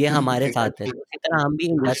 तो ये हमारे साथ है। exactly. तो उसी तरह हम भी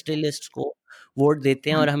इंडस्ट्रियलिस्ट को वोट देते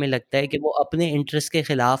हैं और हमें लगता है कि वो अपने इंटरेस्ट के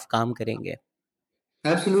खिलाफ काम करेंगे।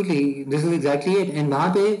 Absolutely, this is exactly it. And वहाँ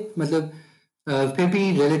पे मतलब फिर भी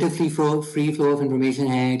relative free flow of information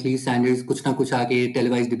है. At least Sanders कुछ ना कुछ आके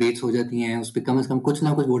televised debates हो जाती हैं. उस पे कम से कम कुछ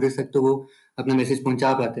ना कुछ voters तक तो वो अपना मैसेज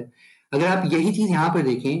पहुंचा पाते हैं. अगर आप यही चीज यहाँ पर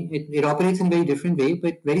देखें, it operates in a very different way,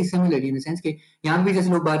 but very similarly in the sense कि यहाँ पे भी जैसे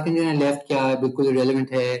लोग बात करेंगे ना लेफ्ट क्या बिल्कुल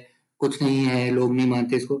irrelevant है, कुछ नहीं है, लोग नहीं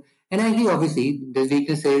मानते इसको. And I agree, obviously, there's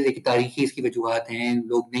weaknesses, एक तारीखी इसकी वजूहात हैं,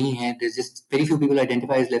 लोग नहीं हैं. There's just very few people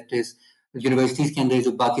identify as leftists. Universities के अंदर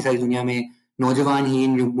जो बाकी सारी दुनिया में नौजवान ही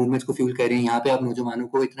इन मूवमेंट्स को फ्यूल कर रहे हैं, यहाँ पे आप नौजवानों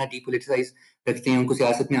को इतना डीपोलिटिसाइज रखते हैं, उनको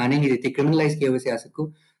सियासत में आने नहीं देते, क्रिमिनलाइज किया हुआ सियासत को.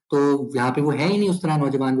 तो यहाँ पे वो है ही नहीं उस तरह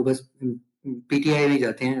नौजवान, को बस पीटीआई में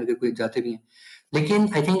जाते हैं अगर कोई जाते भी हैं. लेकिन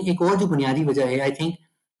आई थिंक एक और जो बुनियादी वजह है, I think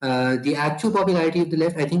the actual popularity of the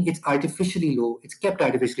left, I think it's artificially low. It's kept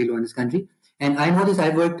artificially low in this country. And I know this.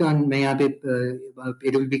 I've worked on मैं यहाँ पे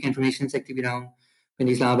AWB के information sector भी रहा हूँ.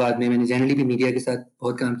 मैंने इस्लामाबाद में मैंने जनरली भी मीडिया के साथ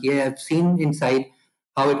बहुत काम किया है. I've seen inside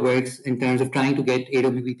how it works in terms of trying to get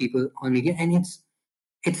AWB people on media, and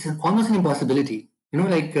it's almost an impossibility. You know,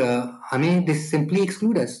 like हमें they simply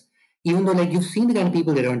exclude us, even though like you've seen the kind of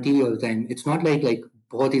people that are on TV all the time. It's not like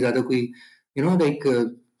बहुत ही ज़्यादा कोई you know like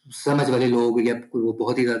समझ वाले लोग या वो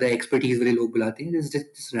बहुत ही ज़्यादा expertise वाले लोग बुलाते हैं. It's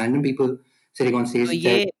just random people sitting on तो stage.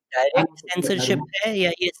 ये डायरेक्ट सेंसरशिप है या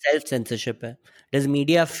ये सेल्फ सेंसरशिप है? डज़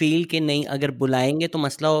मीडिया फ़ील कि नहीं अगर बुलाएँगे तो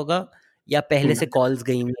मसला होगा या पहले से कॉल्स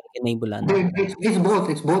गई हुई हैं कि नहीं बुलाना? It's both.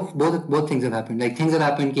 It's both things have happened. Like things have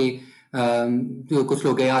happened कि जो कुछ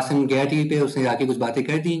लोग गए, आसिम गया टीवी पे, उसने जाके कुछ बातें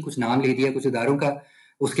कर दी, कुछ नाम ले दिया कुछ इदारों का,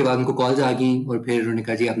 उसके बाद उनको कॉल्स आ गई और फिर उन्होंने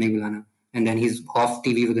कहा जी आप नहीं बुलाना, and then he is of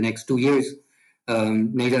TV for the next 2 years.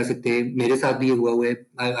 नहीं जा सकते. मेरे साथ भी ये हुआ है.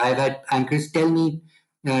 I've had anchors tell me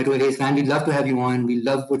to Hey man, we'd love to have you on, we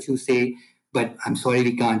love what you say, but I'm sorry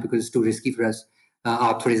we can't because it's too risky for us.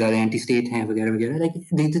 आप थोड़े ज़्यादा एंटी स्टेट हैं वगैरह वगैरह. Like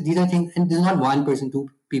these are things, and this is not one person, two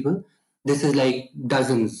people. This is like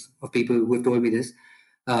dozens of people who have told me this.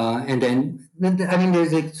 And then, I mean,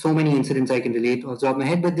 there's like so many incidents I can relate off the top of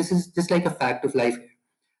my head, but this is just like a fact of life.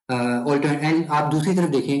 And आप दूसरी तरफ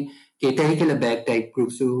देखें कि तहरीक Labbaik type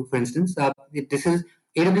groups, so for instance, this is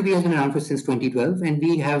AWP has been around for since 2012, and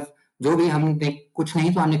we have जो भी हमने कुछ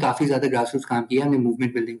नहीं तो हमने काफी ज्यादा ग्रासरूट्स काम किया है, हमने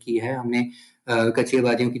मूवमेंट बिल्डिंग की है, हमने कच्ची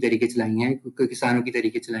आबादियों की तरीके चलाई हैं, किसानों की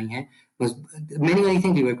तरीके चलाई हैं. Many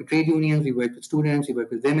things. We work with trade unions, we work with students, we work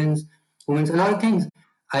with women's, a lot of things.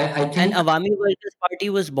 I And think Awami Workers Party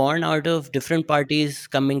was born out of different parties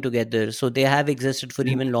coming together, so they have existed for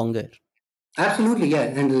even longer. absolutely, yeah.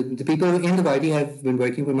 And the people in the party have been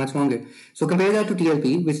working for much longer. So compare that to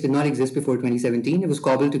TLP, which did not exist before 2017. It was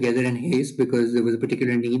cobbled together in haste because there was a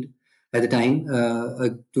particular need at the time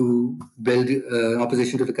to build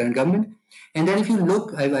opposition to the current government. And then if you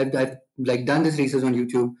look, I've like done this research on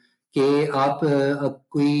YouTube कि आप अब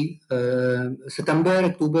कोई सितंबर,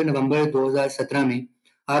 अक्टूबर, नवंबर 2017 में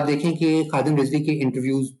आप देखें कि खादिम रिजवी के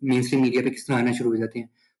interviews main stream media पे किस तरह आना शुरू हो जाते हैं,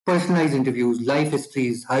 पर्सनलाइज इंटरव्यूज, लाइफ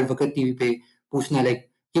हिस्ट्रीज, हर वक्त टीवी पे पूछना, लाइक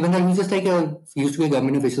ये बंदा ही just like used to be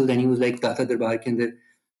government official, then he was like दाता दरबार के अंदर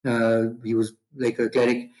he was like a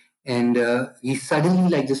cleric, and he suddenly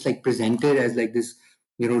like just like presented as like this,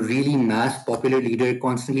 you know, really mass popular leader,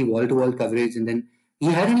 constantly wall to wall coverage, and then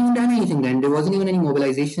he hadn't even done anything then. There wasn't even any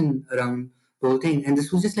mobilization around the whole thing, and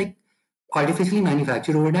this was just like artificially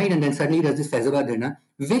manufactured overnight, and then suddenly there's this Faizabad Dharna,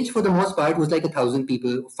 which for the most part was like 1,000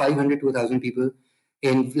 people, 500 to 1,000 people.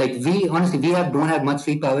 In like we honestly we have don't have much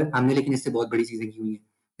street power, हमने लेकिन इससे बहुत बड़ी चीजें की हुई हैं,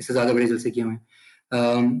 इससे ज्यादा बड़े जलसे किए हुए हैं.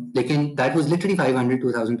 लेकिन that was literally 500 to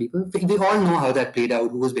 1,000 people. We all know how that played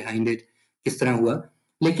out, who was behind it, किस तरह हुआ.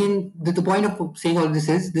 लेकिन the point of saying all this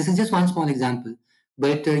is just one small example.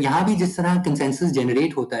 But यहाँ भी जिस तरह consensus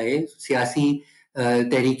generate होता है, सियासी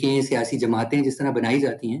तहरीकें, सियासी जमातें जिस तरह बनाई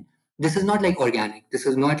जाती हैं, this is not like organic. This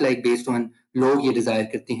is not like based on लोग ये desire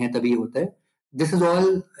करते हैं तभी होता है. This is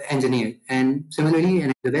all engineered. And similarly,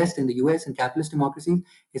 in the West, in the US, in capitalist democracies,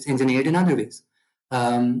 it's engineered in other ways.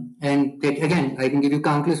 And again, I can give you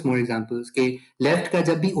countless more examples. कि left का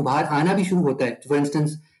जब भी उभार आना भी शुरू होता है, for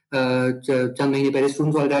instance, चंद महीने पहले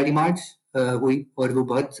स्टूडेंट सॉलिडारिटी मार्च हुई और वो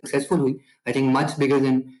बहुत सक्सेसफुल हुई. I think much bigger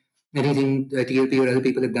than anything TLP or other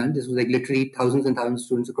people have done. This was like literally thousands and thousands of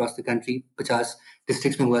students across the country. 50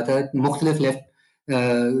 districts में हुआ था. मुख्तलिफ लेफ्ट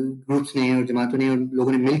ग्रुप्स ने और जमातों ने और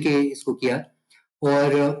लोगों ने मिलके इसको किया,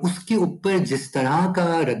 और उसके ऊपर जिस तरह का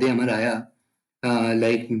रद्द अमल आया,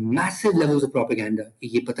 like massive levels of propaganda कि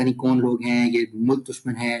ये पता नहीं कौन लोग हैं, ये मुल्क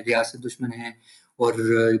दुश्मन है, रियासत दुश्मन है, और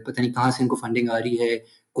पता नहीं कहाँ से इनको फंडिंग आ रही है,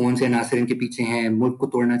 कौन से नासिर इनके पीछे हैं, मुल्क को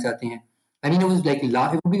तोड़ना चाहते हैं. I mean, it was like it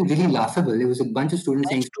would be really laughable. It was a bunch of students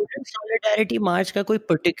saying, student solidarity मार्च का कोई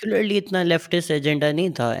particularly इतना leftist agenda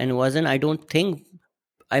नहीं था, and wasn't, I don't think,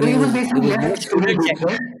 I but mean, it was it basically was more left student student groups, centered.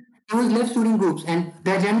 right? It was left student groups, and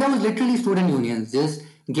the agenda was literally student unions. Just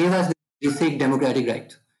gave us the basic democratic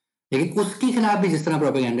right. लेकिन उसके खिलाफ भी जिस तरह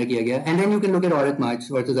propaganda किया गया, and then you can look at औरत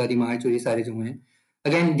मार्च, औरत आज़ादी मार्च, और ये सारे जो हुए हैं,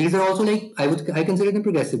 again these are also like I consider them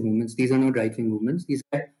progressive movements. These are not right wing movements, these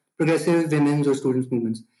are progressive women's और स्टूडेंट्स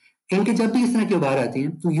मूवमेंट्स. इनके जब भी इस तरह की उभार आती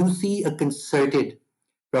हैं, तो you see a concerted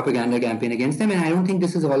propaganda campaign against them, and I don't think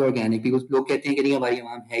this is all organic. Because लोग कहते हैं कि नहीं हमारी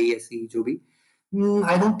आवाम है ही ऐसी जो भी.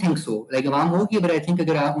 I don't think so. Like आवाम होगी, बट आई थिंक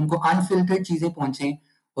अगर आप उनको अनफिल्टर्ड चीजें पहुंचे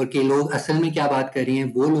और कि लोग असल में क्या बात कर रही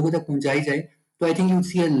हैं वो लोगों तक पहुंचाई जाए, तो I think you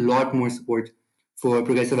see a lot more support for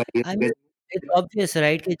progressive I mean, ideas. it's obvious,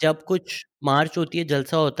 right, कि जब कुछ मार्च होती है,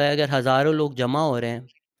 जलसा होता है, अगर हज़ारों लोग जमा हो रहे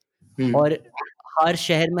हैं और हर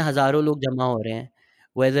शहर में हज़ारों लोग जमा हो रहे हैं,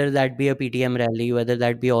 whether that be a PTM rally, whether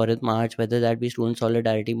that be औरत मार्च, whether that be student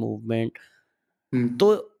solidarity movement, तो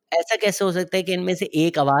ऐसा कैसे हो सकता है कि इनमें से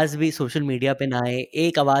एक आवाज़ भी सोशल मीडिया पे ना आए,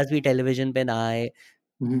 एक आवाज़ भी टेलीविज़न पे ना आए?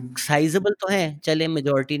 साइज़ेबल तो हैं, चलें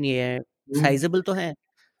मेजॉरिटी नहीं है, साइज़ेबल तो हैं.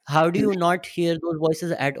 How do you not hear those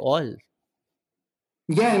voices at all?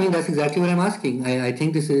 Yeah, I mean, that's exactly what I'm asking. I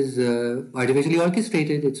think this is artificially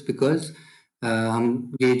orchestrated. It's because हम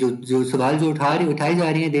ये जो सवाल जो उठाए जा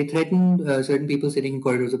रहे हैं, they threaten certain people sitting in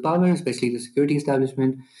corridors of power, especially the security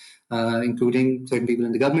establishment, including certain people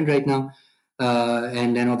in the government right now,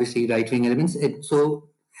 and then obviously right-wing elements. So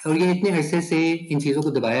और ये इतने अरसे से इन चीज़ों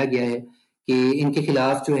को दबाया गया है कि इनके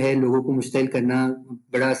खिलाफ जो है लोगों को मुश्तिल करना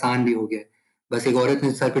बड़ा आसान भी हो गया है. बस एक औरत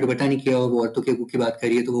ने सर पे दुपट्टा नहीं किया और वो औरतों के हकूक की बात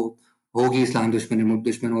करी है, तो वो होगी इस्लाम दुश्मन है, मुल्क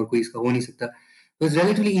दुश्मन, और कोई इसका हो नहीं सकता. तो it's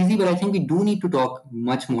relatively easy, but I think we do need to talk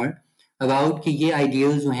much more about कि ये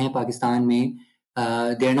आइडियल्स जो हैं पाकिस्तान में,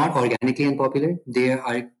 they are not organically unpopular, they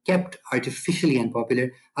are kept artificially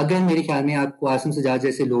unpopular. अगर मेरे ख्याल में आपको आसिम सजाद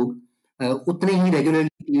जैसे लोग उतने ही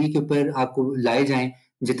रेगुलरली टीवी के ऊपर आपको लाए जाएं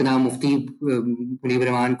जितना मुफ्ती मुनीब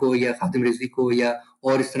रहमान को या खादिम रिजवी को या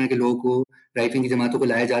और इस तरह के लोगों को, राइट विंग की जमातों को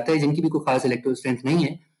लाया जाता है जिनकी भी कोई खास इलेक्टोरल स्ट्रेंथ नहीं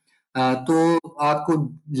है, तो आपको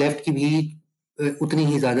लेफ्ट की भी उतनी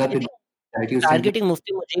ही ज़्यादा I फिर think पार्टी उस time targeting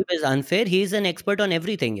Mufti Mujib is unfair, he is an expert on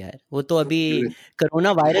everything यार. वो तो अभी पे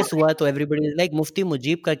कोरोना वायरस हुआ तो एवरीबॉडी इज़ लाइक मुफ्ती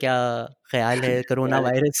मुजीब का क्या ख़्याल है कोरोना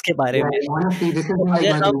वायरस के बारे में? honestly, this has तो been like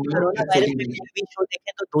अगर one of हम the corona most virus upsetting पे things. मौलवी शो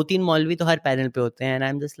देखें तो 2-3 मौलवी तो हर पैनल पे होते हैं, and I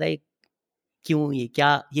am just like क्यों ये क्या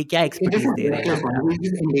This एक्सपर्टीज़ is दे रहे हैं यहाँ reckless, पे man. आप?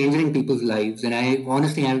 This is endangering people's lives, and I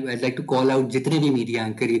honestly, I'd like to call out जितने भी मीडिया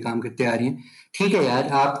एंकर ये काम करते आ रहे हैं. ठीक है यार,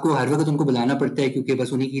 आपको हर वक्त उनको बुलाना पड़ता है क्योंकि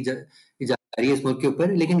बस उन्हीं की जारी है इस मुल्क के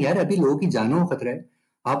ऊपर, लेकिन यार अभी लोगों की जानों का खतरा है.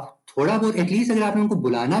 आप थोड़ा बहुत एटलीस्ट अगर आपने उनको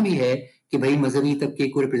बुलाना भी है कि भाई मजहबी तबके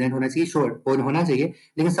को रिप्रेजेंट होना चाहिए, श्योर और होना चाहिए,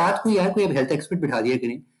 लेकिन साथ कोई यार कोई अब हेल्थ एक्सपर्ट बिठा दिया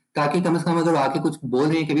करें, ताकि कम से कम अगर वो आके कुछ बोल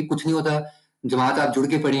रहे हैं कि भाई कुछ नहीं होता, जमात आप जुड़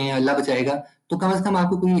के पड़े हैं, अल्लाह बचाएगा, तो कम से कम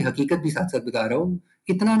आपको कोई हकीकत भी साथ साथ बता रहा हो.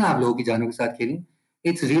 इतना ना आप लोगों की जानों के साथ खेलें.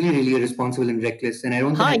 It's really really responsible and reckless, and I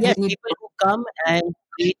don't हाँ, आई yes, think people who come and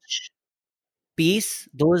preach peace.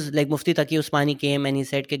 Those like Mufti Taqi Usmani came and he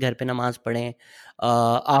said कि घर पे नमाज पढ़ें.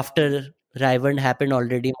 After Raivan happened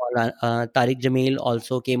already, Tariq Jamil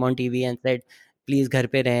also came on TV and said, please घर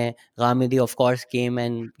पे रहें. Ghamidi of course came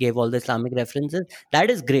and gave all the Islamic references. That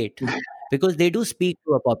is great because they do speak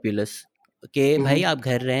to a populace. Okay, भाई Mhm. आप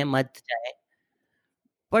घर रहें मत जाएं.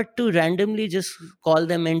 But to randomly just call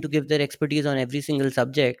them in to give their expertise on every single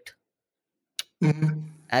subject, Mhm.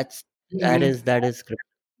 that's I mean, that is correct.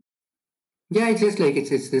 yeah, it's just like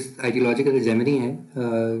it's this ideological hegemony है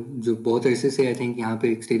जो बहुत अरसे से I think यहाँ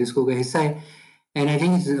पे एक status quo का हिस्सा है. And I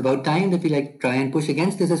think it's about time that we like try and push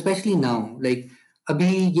against this, especially now. Like अभी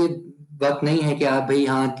ये वक्त नहीं है कि आप भाई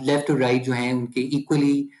हाँ left or right जो हैं उनके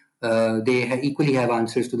equally equally have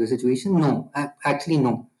answers to the situation. No, actually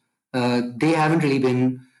no. They haven't really been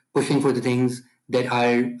pushing for the things that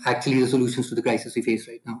are actually the solutions to the crisis we face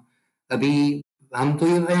right now. अभी हम तो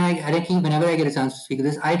ये I think whenever I get a chance to speak of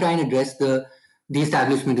this, I try and address the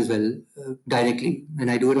establishment as well directly,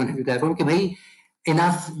 and I do it on every platform. कि भाई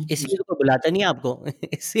enough. इसलिए तो कोई बुलाता नहीं है आपको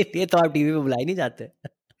इसीलिए तो आप टीवी पे बुलाए नहीं जाते.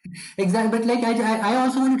 Exact but like I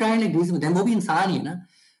also want to try and like do with them वो भी इंसान ही है ना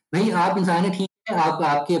भाई आप इंसान है ठीक है आप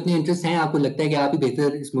आपके अपने इंटरेस्ट हैं आपको लगता है कि आप ही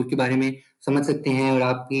बेहतर इस मुल्क के बारे में समझ सकते हैं और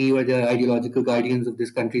आपकी और the ideological guardians of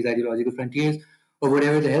this countries ideological frontiers और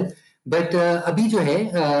व्हाटएवर द हेल बट अभी जो है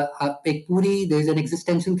आप एक पूरी there is an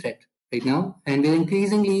existential threat right now and we are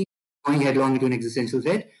increasingly going headlong into an existential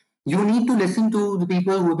threat you need to listen to the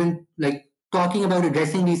people who have been like talking about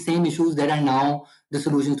addressing these same issues that are now the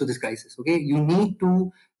solutions to this crisis okay you need to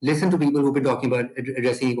listen to people who've been talking about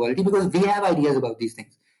addressing equality because we have ideas about these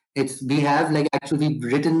things. We have like actually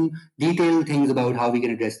written detailed things about how we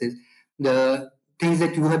can address this. The things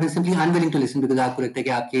that you have been simply unwilling to listen because आपको लगता है कि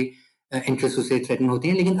आपके interest उससे threaten होते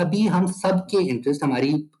हैं लेकिन अभी हम सबके इंटरेस्ट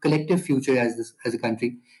हमारी collective future as a country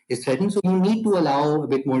is threaten so you need to allow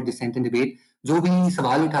bit more decent and debate जो भी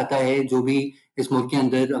सवाल उठाता है जो भी इस मुल्क के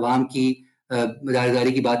अंदर अवाम की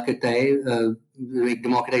दायरेदारी की बात करता है एक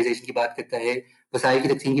डेमोक्रेटाइजेशन की बात करता है वसाइल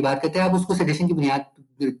की तकसीम की बात करते हैं आप उसको सेडिशन की बुनियाद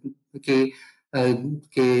के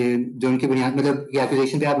जो उनकी बुनियाद मतलब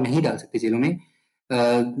एक्यूजेशन पे आप नहीं डाल सकते जेलों में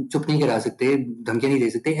चुप नहीं करा सकते धमकियां नहीं दे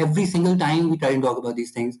सकते every single time we try to talk about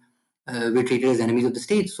these things we're treated as enemies of the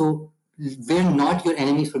state so we're not your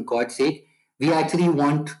enemies for God's sake we actually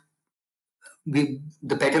want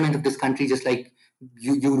the betterment of this country just like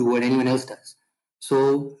you do or anyone else does. So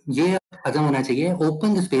yeah, खत्म होना चाहिए.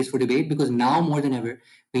 Open the space for debate because now more than ever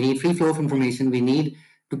we need free flow of information. We need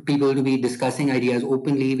people to be discussing ideas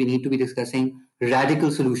openly. We need to be discussing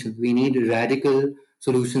radical solutions. We need radical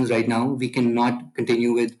solutions right now. We cannot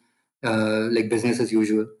continue with like business as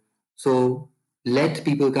usual. So let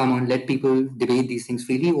people come on. Let people debate these things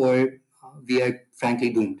freely, or we are frankly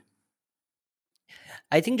doomed.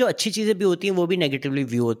 I think जो अच्छी चीज़ें भी होती हैं वो भी negatively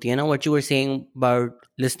view होती है ना. What you were saying about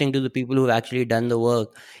listening to the people who have actually done the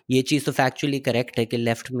work, ये चीज़ तो फैक्चुअली करेक्ट है कि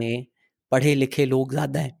लेफ्ट में पढ़े लिखे लोग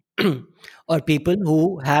ज़्यादा हैं और people who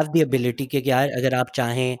have the ability कि यार अगर आप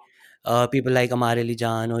चाहें पीपल लाइक अमार अली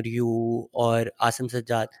जान और यू और Asim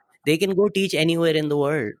Sajjad they can go teach anywhere in the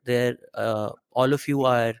world. All of you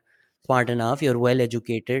are smart enough, you're well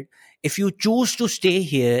educated. If you choose to stay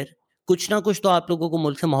here, कुछ ना कुछ तो आप लोगों को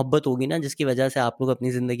मुल्क से मोहब्बत होगी ना जिसकी वजह से आप लोग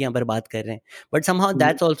अपनी ज़िंदगियाँ बर्बाद कर रहे हैं. But somehow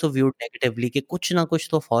that's also viewed negatively कि कुछ ना कुछ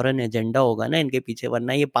तो फॉरेन एजेंडा होगा ना इनके पीछे,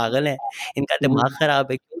 वरना ये पागल हैं, इनका दिमाग Mm-hmm.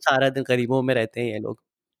 खराब है, क्यों सारा दिन गरीबों में रहते हैं ये लोग.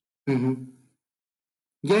 Mm-hmm.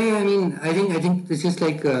 Yeah, yeah. I mean, I think it's just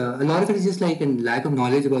like a lot of it is just like a lack of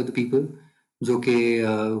knowledge about the people, जो कि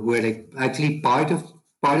who are like actually part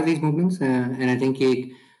of these movements, and I think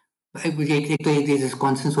एक तो एक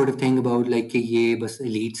constant sort of thing about like कि ये बस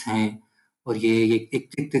elites हैं और ये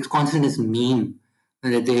एक constant is meme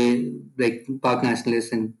that they like Pak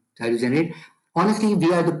nationalists and try to generate. Honestly,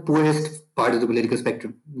 we are the poorest part of the political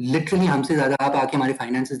spectrum. Literally हमसे ज़्यादा आप आके हमारे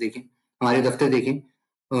finances देखें, हमारे दफ्तर देखें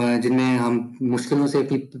जिनमें हम मुश्किलों से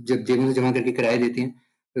अपनी जब जेबों से जमा करके किराए देते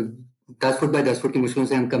हैं 10 फुट बाय 10 फुट की मुश्किलों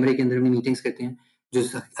से हम कमरे के अंदर अपनी मीटिंग्स करते हैं जो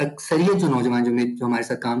अक्सरियत जो नौजवान जो हमारे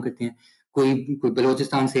साथ काम करते हैं कोई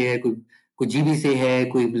बलोचिस्तान से है कोई जीबी से है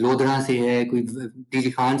कोई लोधड़ा से है कोई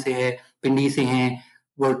डीजी खान से है पिंडी से हैं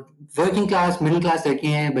वो वर्किंग क्लास मिडिल क्लास लड़के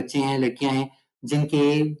हैं बच्चे हैं लड़कियां हैं जिनके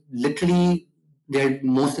literally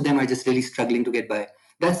most of them are just really struggling to get by.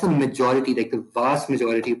 That's the majority, like the vast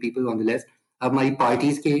majority of people on the left. अब हमारी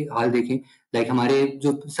पार्टीज के हाल देखें लाइक हमारे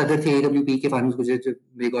जो सदर थे AWP के फारूक गुजर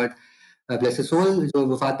may God bless his soul जो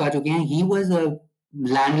वफात पा चुके हैं he was a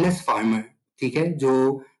landless farmer ठीक है जो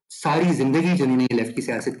सारी जिंदगी जिन्होंने लेफ्ट की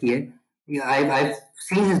सियासत की है I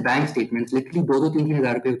seen his bank statements literally 2-2 3-3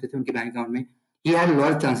 हज़ार रुपए होते थे उनके बैंक अकाउंट में He had a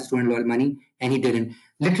lot of chances to earn a lot of money and he didn't.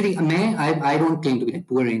 Literally, I don't claim to be like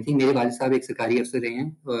poor or anything. मेरे वालिद साहब एक सरकारी अफसर रहे हैं.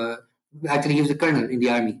 Actually, he was a colonel in the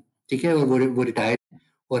army. ठीक है, और वो retired.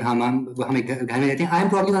 और हम एक घर में रहते हैं. I am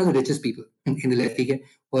probably one of the richest people in the left. ठीक है,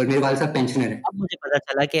 और मेरे वालिद साहब पेंशनर हैं. अब मुझे पता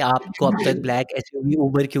चला कि आपको अब तक ब्लैक एसयूवी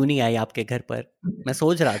उबर क्यों नहीं आई आपके घर पर। मैं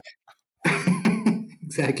सोच रहा था।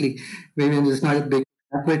 Exactly. Maybe I'm just not a big,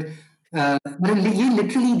 but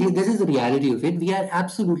literally, this is the reality of it. We are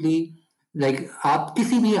absolutely like आप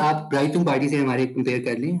किसी भी आप राइट विंग पार्टी से हमारे कंपेयर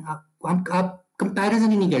कर लें, आप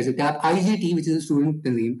कंपैरिजन ही नहीं कर सकते। आप आईजीटी विच इज स्टूडेंट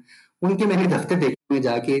तंजीम, उनके मैंने दफ्तर देखे हुए हैं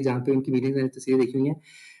जाके, जहाँ पे उनकी मीटिंग मैंने तस्वीरें देखी हुई हैं।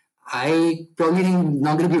 I probably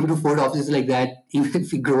not going to be able to afford offices like that even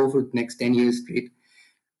if we grow for the next 10 years straight.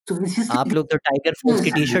 So it's just आप लोग तो टाइगर फोर्स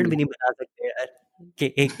की टी-शर्ट भी नहीं बना सकते यार,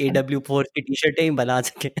 कि एक एडब्ल्यू फोर्स की टी-शर्टें ही बना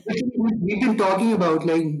सकें। We've been talking about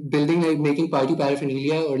like building like making party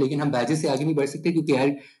paraphernalia, और लेकिन हम बैजेस से आगे नहीं बढ़ सकते क्योंकि यार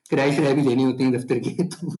किराए शराए भी देने होते हैं दफ्तर के,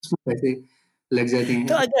 तो उसमें पैसे लग जाते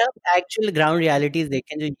तो हैं। अगर हम एक्चुअल ग्राउंड रियलिटीज़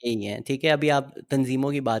देखें जो यही हैं, ठीक है? अभी आप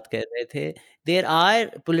तंज़ीमों की बात कर रहे थे। There are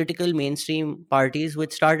political mainstream parties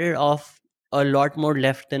which started of a lot more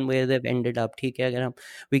left then where they have ended up, ठीक है? अगर हम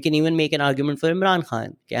we can even make an argument for Imran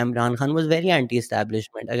Khan, कि Imran Khan was very anti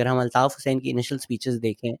establishment. अगर हम अल्ताफ़ हुसैन की इनिशियल स्पीचेज़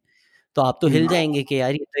देखें, तो आप तो हिल जाएँगे कि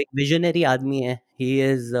यार ये तो एक विज़नरी आदमी है। He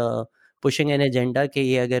is pushing an agenda कि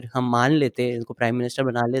ये अगर हम मान लेते, इनको प्राइम मिनिस्टर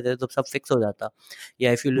बना लेते तो सब फिक्स हो जाता।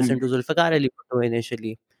 या if you listen to Zulfikar Ali Bhutto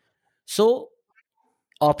initially. So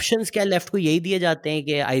options क्या लेफ्ट को यही दिए जाते हैं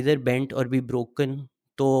कि आइदर बेंट और बी ब्रोकन।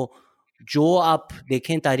 तो जो आप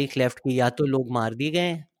देखें तारीख लेफ्ट की, या तो लोग मार दिए गए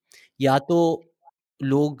हैं, या तो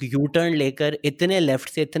लोग यू टर्न लेकर इतने लेफ्ट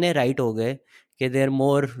से इतने राइट हो गए कि they are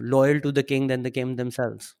more loyal to the king then the king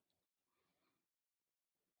themselves.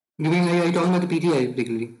 You mean, are you talking about the PTI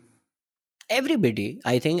particularly? Everybody,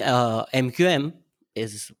 I think, MQM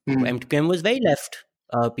is Hmm. MQM was very left,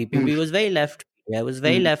 Hmm. PPP was very left, PI was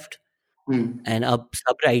very Hmm. left, Hmm. and अब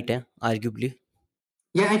सब right है arguably.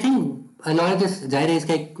 Yeah, I think a lot of this, ज़ाहिर है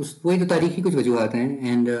इसका एक वही तो तारीखी कुछ वजूहात हैं,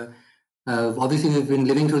 and obviously we've been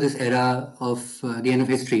living through this era of the end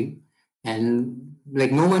of history, and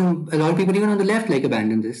like no one, a lot of people even on the left like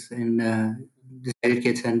abandoned this and decided कि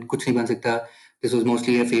अच्छा कुछ नहीं बन सकता, this was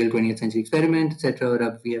mostly a failed 20th century experiment, etc. और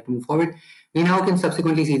अब we have to move forward. We now can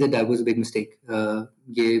subsequently see that that was a big mistake.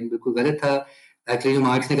 ये बिल्कुल गलत था। Actually जो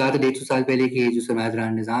मार्क्स ने कहा था 150 साल पहले कि जो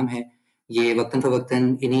सरमायादारान निज़ाम है ये वक्तन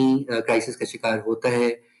फवक्तन इन्हीं क्राइसिस का शिकार होता है।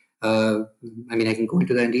 I mean, I can go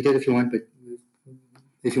into that in detail if you want, but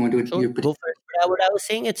if you want to, So go for it. But what I was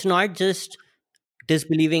saying, it's not just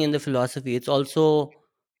disbelieving in the philosophy, it's also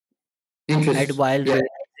at interest. while Yeah.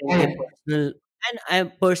 realizing कि Yeah. personal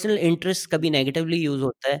and personal interest कभी negatively use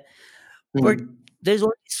होता है, but Hmm. there's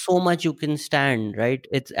only so much you can stand,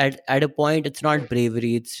 right? It's at a point it's not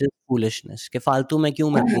bravery, it's just foolishness कि फालतू मैं क्यों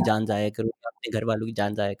मैं अपनी जान जाया करूँ या अपने घर वालों की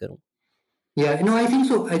जान जाया करूँ। Yeah, no, I think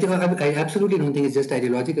so. I absolutely don't think it's just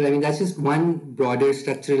ideological. I mean, that's just one broader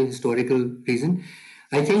structural historical reason.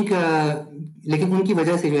 I think, लेकिन उनकी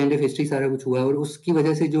वजह से जो एंड ऑफ हिस्ट्री सारा कुछ हुआ और उसकी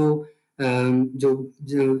वजह से जो जो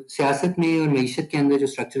जो सियासत में और मीशत के अंदर जो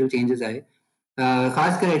स्ट्रक्चरल चेंजेस आए,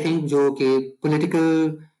 खासकर आई थिंक जो कि पॉलिटिकल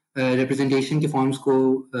रिप्रेजेंटेशन के फॉर्म्स को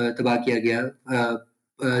तबाह किया गया,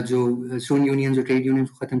 जो स्टूडेंट यूनियन जो ट्रेड यूनियन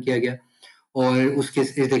को ख़त्म किया गया, और उसके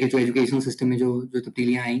इस देखिए जो एजुकेशन सिस्टम में जो जो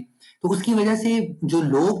तब्दीलियाँ आई, तो उसकी वजह से जो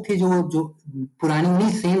लोग थे जो जो पुरानी उन्हीं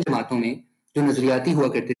सेम जमातों में जो नज़रियाती हुआ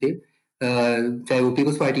करते थे, चाहे वो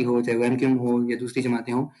पीपल्स पार्टी हो, चाहे वो एमक्यूएम हो या दूसरी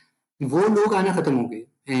जमातें हों, वो लोग आना ख़त्म हो गए।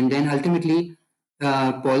 And then ultimately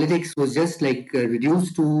politics was just like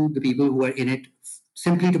reduced to the people who are in it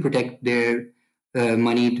simply to protect their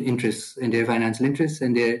moneyed interests and their financial interests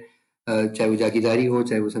and their चाहे वो जागीरदारी हो,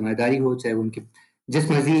 चाहे वो सरमायादारी हो, चाहे वो उनके जिस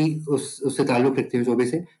मर्जी उससे ताल्लुक रखते हो शोबे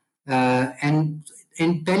से।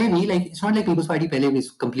 एंड पहले भी like it's not like peoples party पहले भी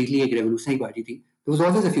कंप्लीटली एक रेवोल्यूशनरी पार्टी थी। There was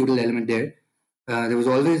always a feudal element there, there was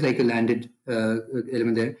always like a landed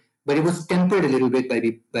element there, but it was tempered a little bit by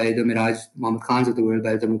the Miraj Mohammed Khans of the world,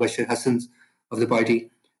 by the Mubashir Hassans of the party,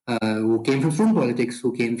 who came from student politics,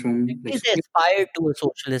 who came from At like least they aspired to a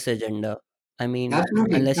socialist agenda. I mean,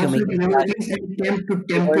 absolutely, unless you're absolutely, making there the was at least argument an that attempt to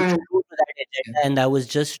they weren't temper. true to that agenda and that was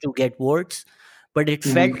just to get votes, but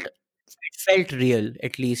Mhm. it felt real,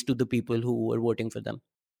 at least to the people who were voting for them.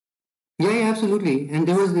 Yeah, absolutely.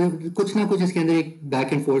 And there was कुछ ना कुछ इसके अंदर एक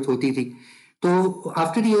back and fourth होती थी। तो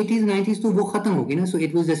after the 80s 90s तो वो खत्म हो गई ना, so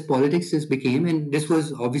it was just politics just became, and this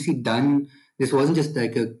was obviously done, this wasn't just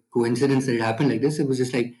like a coincidence that it happened like this, it was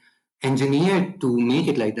just like engineered to make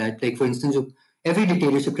it like that. Like for instance, every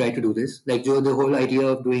dictatorship tried to do this. Like the whole idea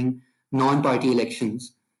of doing non-party elections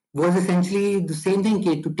was essentially the same thing,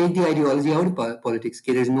 to take the ideology out of politics.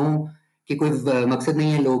 There's no कि कोई मकसद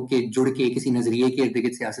नहीं है लोग के जुड़ के किसी नजरिए के इर्द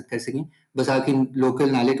गिर्द सियासत कर सकें। बस आपकी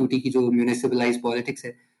लोकल नाले टूटी की जो म्यूनिसिपलाइज पॉलिटिक्स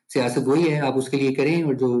है, सियासत वही है, आप उसके लिए करें,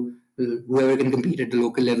 और जो whoever can compete at the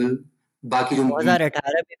local level, बाकी जो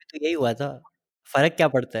 2018 में भी तो यही हुआ था। फ़र्क क्या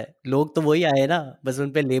पड़ता है? लोग तो वही आए ना, बस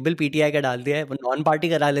उन पे लेबल पीटीआई का डाल दिया है, वो नॉन पार्टी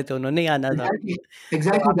करा लेते, उन्होंने ही आना था। एग्जैक्टली तो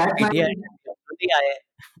एग्जैक्टली आपने दैट्स पीटीआई व्हाई हटा दिया, उन्होंने ही आए हैं।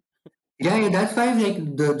 Yeah, that's why like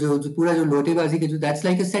जो पूरा जो लोटेबाजी का जो that's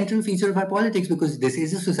like a central feature of our politics because this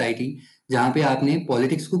is a society जहाँ पे आपने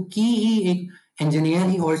politics को की ही एक इंजीनियर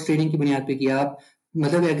ही हॉर्स ट्रेडिंग की बुनियाद पे किया। आप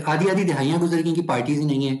मतलब आधी आधी दिहाइयां गुजर गई कि पार्टीज ही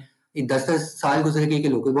नहीं है, 10-10 साल गुजर गए कि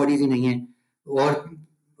लोकल बॉडीज ही नहीं है, और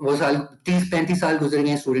वो साल 30-35 साल गुजर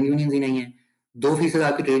गए स्टूडेंट यूनियंस ही नहीं है, 2%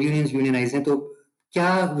 आपके ट्रेड यूनियंस यूनियनाइज हैं, तो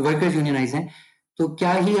क्या वर्कर्स यूनियनाइज हैं, तो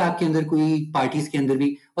क्या ही आपके अंदर कोई पार्टीज के अंदर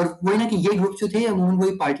भी, और वही ना कि ये ग्रुप जो थे अमूमन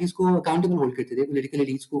वही पार्टीज को अकाउंटेबल होल्ड करते थे, पॉलिटिकल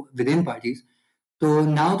एलीट्स को विद इन पार्टीज। तो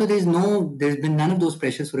नाउ तो there is been none of those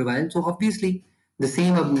pressures for a while, so obviously the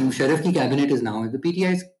same Musharraf की cabinet is now the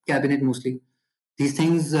PTI's cabinet mostly. These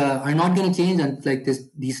things are not going to change until like this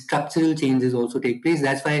these structural changes also take place.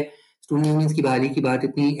 That's why student unions की बहाली की बात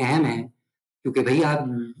इतनी अहम है, क्योंकि भाई आप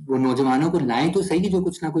वो नौजवानों को लाएं तो सही, जो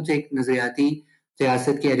कुछ ना कुछ एक नजरियाती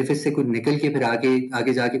सियासत के एडिफिस से कुछ निकल के फिर आगे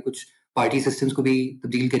आगे जाके कुछ पार्टी सिस्टम्स को भी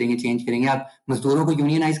तब्दील करेंगे, चेंज करेंगे। आप मजदूरों को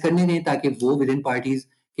यूनियनाइज करने दें ताकि वो विद इन पार्टीज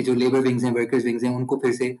के जो लेबर विंग्स हैं, वर्कर्स विंग्स हैं, उनको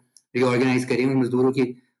फिर से रीऑर्गेनाइज करें और मजदूरों की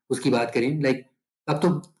उसकी बात करें। लाइक अब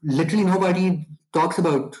तो literally no party talks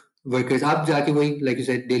about workers. आप जाके वही like you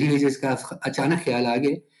said daily wages का अचानक ख्याल आ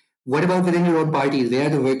गया, what about within your own parties, where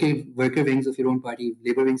are the worker wings of your own party,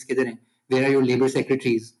 labour wings किधर हैं, where are your labour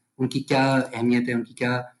secretaries, उनकी क्या अहमियत है, उनकी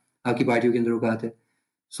क्या आपकी पार्टियों के अंदर औकात है।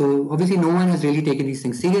 So obviously, no one has really taken these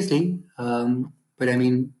things seriously. But I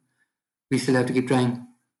mean, we still have to keep trying.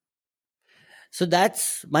 So that's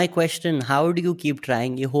my question, how do you keep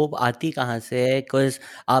trying? ये होप आती कहाँ से है? बिकॉज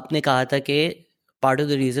आपने कहा था कि part of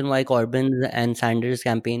the reason why Corbyn and Sanders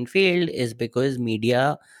campaign failed is because media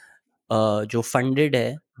जो फंडेड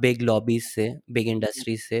है बिग लॉबीज से, बिग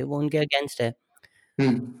इंडस्ट्रीज से, वो उनके अगेंस्ट है।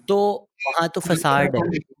 Hmm. तो वहाँ तो फसाड है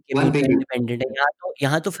कि One मीडिया big. इंडिपेंडेंट है,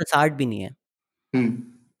 यहाँ तो फसाड भी नहीं है। Hmm.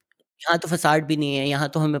 यहाँ तो फसाड भी नहीं है, यहाँ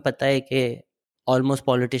तो हमें पता है कि ऑलमोस्ट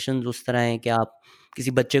पॉलिटिशियंस उस तरह हैं कि आप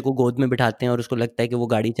किसी बच्चे को गोद में बिठाते हैं और उसको लगता है कि वो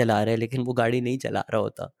गाड़ी चला रहा है, लेकिन वो गाड़ी नहीं चला रहा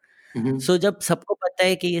होता। Mm-hmm. सो जब सबको पता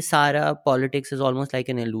है कि ये सारा politics is almost like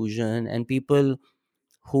an illusion, and people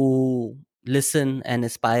who listen and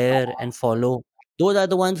aspire and follow, those are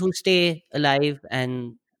the ones who stay alive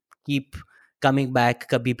and keep coming back।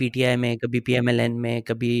 कभी पीटीआई में, कभी पीएमएलएन में,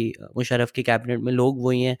 कभी मुशर्रफ की कैबिनेट में, लोग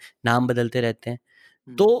वही हैं, नाम बदलते रहते हैं।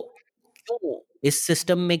 तो क्यों इस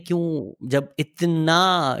सिस्टम में, क्यों जब इतना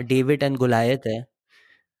डेविड एंड गुलायत है,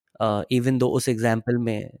 इवन दो उस एग्जाम्पल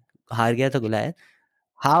में हार गया था गुलायत,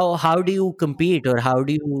 how do you compete or how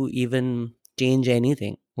do you even change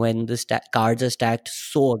anything when the cards are stacked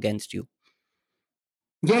so against you?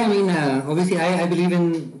 Yeah, I mean, obviously, I believe in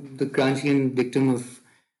the Gramscian dictum of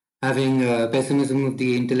having pessimism of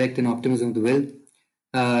the intellect and optimism of the will.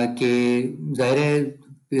 कि जाहिर है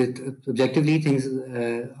objectively things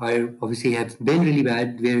are obviously have been really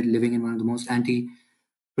bad. We're living in one of the most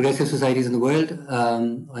anti-progressive societies in the world,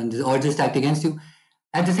 and the odds are stacked against you.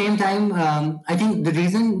 At the same time, I think the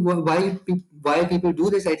reason why people do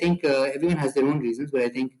this, I think everyone has their own reasons, but I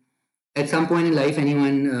think at some point in life,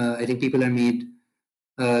 I think people are made.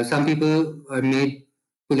 Some people are made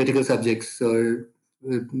political subjects or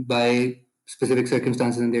by specific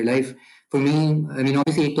circumstances in their life. For me, I mean,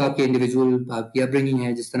 obviously, एक तो आपके individual आपकी upbringing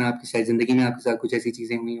है, जिस तरह आपकी शायद जिंदगी में आपके साथ कुछ ऐसी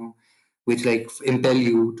चीजें हुई हों, which like impel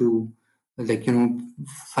you to like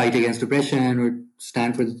fight against oppression or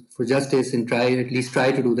stand for justice and at least try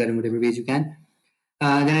to do that in whatever ways you can.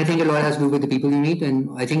 Then I think a lot has to do with the people you meet, and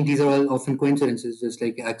I think these are all often coincidences, just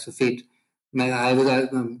like acts of fate. I was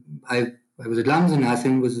I was at Lums, and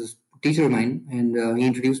Asim was a teacher of mine, and he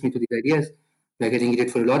introduced me to these ideas, like I think he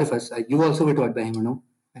did for a lot of us. You also were taught by him, or no?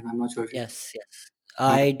 And I'm not sure if you. Yes, yes.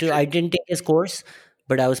 I didn't take his course,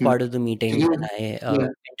 but I was Hmm. part of the So meetings and I yeah,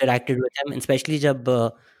 interacted with him, especially जब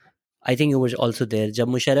I think you were also there जब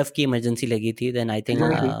मुशर्रफ की emergency लगी थी, then I think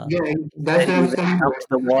exactly. Yeah, that's what I he was went coming down to. to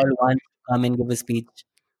the wall once to come and give a speech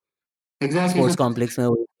Exactly. So sports complex में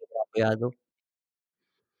हुई थी, अगर आपको याद हो।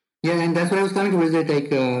 yeah, and that's what I was coming to is that like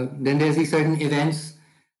then there's these certain events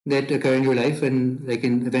that occur in your life, and like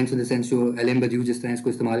in events in the sense जो LM Badiou जिस तरह इसको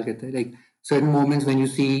इस्तेमाल करता है, like certain moments when you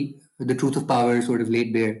see the truth of power sort of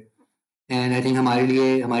laid bare. And I think हमारे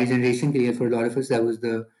लिए हमारी generation के लिए for a lot of us that was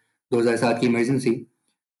the 2007 की emergency,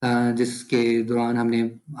 जिसके दौरान हमने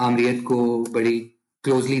आमरीत को बड़ी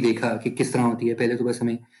क्लोजली देखा कि किस तरह होती है। पहले तो बस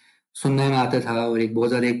हमें सुनने में आता था और एक बहुत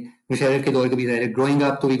ज़्यादा एक Musharraf के दौर का भी ज़ाहिर है. Growing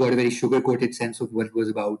up, तो we got a very sugar-coated sense of what it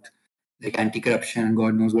was about, like anti-corruption and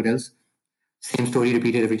God knows what else. Same story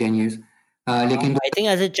repeated every 10 years. लेकिन I think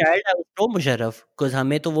as a child I was pro Musharraf because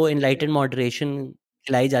हमें तो वो enlightened moderation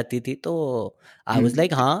खिलाई जाती थी, तो I was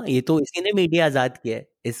like हाँ, ये तो इसी ने मीडिया आज़ाद किया है,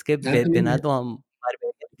 इसके बिना absolutely. तो हम मर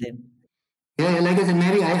गए थे। Yeah, like I said,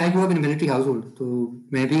 maybe I grew up in a military household, so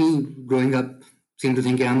maybe growing up seemed to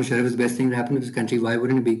think yeah, Musharraf is the best thing that happened to this country. Why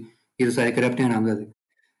wouldn't it be? ये तो सारे corrupt हैं नामज़द।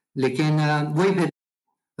 लेकिन वही फिर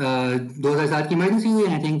 2007 की emergency हुई,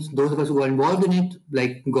 and I think those of us who got involved in it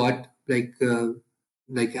got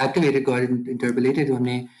activated, got interpellated.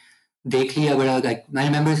 हमने देख लिया बड़ा, like I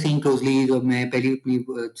remember seeing closely जब मैं पहली अपनी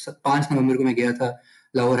 5 नवंबर को मैं गया था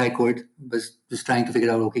लाहौर हाई कोर्ट, बस just trying to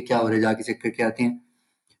figure out okay क्या हो रहा है, जाके चेक करके आते हैं,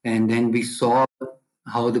 and then we saw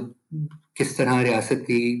how the किस तरह रियासत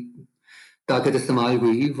की ताकत इस्तेमाल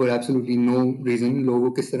हुई for absolutely no reason, लोगों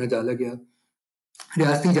को किस तरह डाला गया।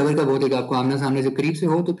 रियासती जबर का बहुत एक आपको आमना सामने जब करीब से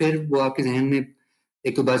हो तो फिर वो आपके जहन में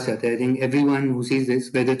एक तो बस जाता है। I think everyone who seize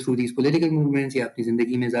this whether through these political movements या अपनी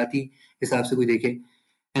जिंदगी में जाती हिसाब से कोई देखे,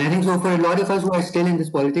 and I think so for a lot of us who are still in this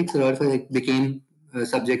politics, a lot of us became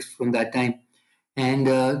subjects from that time, and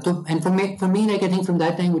for me like I think from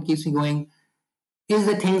that time what keeps me going is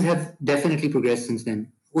that things have definitely progressed since then.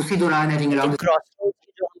 उसी दौरान I think एक around crossroads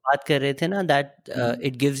की जो हम बात कर रहे थे ना, that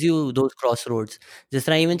it gives you those crossroads. जिस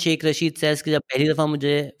तरह इवन शेख रशीद सेज कि जब पहली दफ़ा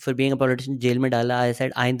मुझे for being a politician jail में डाला, आई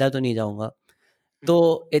सेड आइंदा तो नहीं जाऊँगा। तो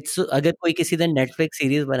इट्स अगर कोई किसी दिन नेटफ्लिक्स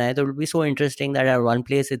सीरीज़ बनाए तो it will be so interesting that at one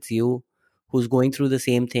place it's you who is going through the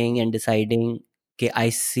same thing and deciding कि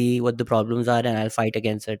आई see what the problems are and I will fight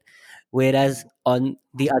against it. Whereas on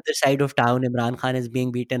the other side of town, Imran Khan is being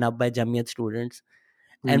beaten up by Jamiyat students,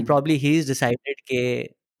 and probably he's decided कि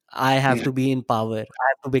I have yeah. to be in power, I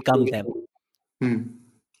have to become them. Hmm.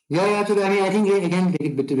 Yeah, so I mean, I think again,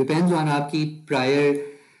 it depends on आपकी prior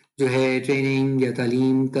जो है training या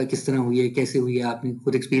तालीम का किस तरह हुई है, कैसे हुई है, आपने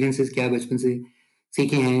खुद एक्सपीरियंसेस क्या बचपन से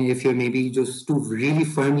सीखे हैं। If you may be just to really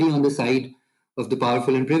firmly on the side of the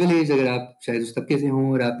powerful and privilege, अगर आप शायद उस तबके से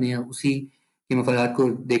हों और आपने उसी के मफादात को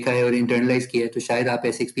देखा है और इंटरनलाइज किया है, तो शायद आप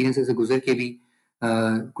ऐसे एक्सपीरियंसेस से गुजर के भी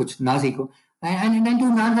कुछ ना सीखो। And to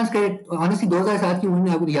Imran Khan credit, honestly 2007 की उम्र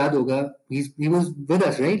में आपको याद होगा, he was with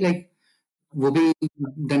us right, like वो भी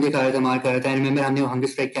डंडे खा रहा था, मार खा रहा था। आई रिमेंबर हमने हंगर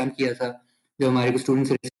स्ट्राइक कैंप किया था जो हमारे कुछ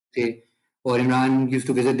स्टूडेंट्स थे, और Imran used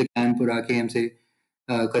to visit the camp और आके हमसे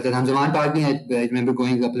कहता था। हम जमान पार्क भी, I remember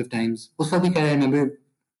going couple of times. उस वक्त भी कह रहा है, I remember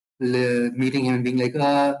meeting him and being like,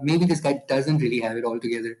 maybe this guy doesn't really have it all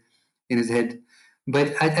together in his head.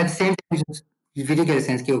 But at the same time, you really get a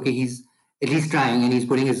sense that, okay, he's at least trying and he's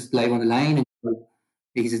putting his life on the line.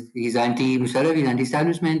 And he's anti-Musharraf, he's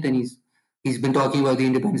anti-establishment, and he's been talking about the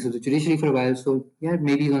independence of the judiciary for a while. So yeah,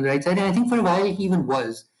 maybe he's on the right side. And I think for a while he even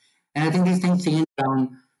was. And I think these things changed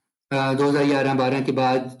around 2011-12 के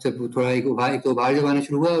बाद, जब थोड़ा एक तो उभार जब आना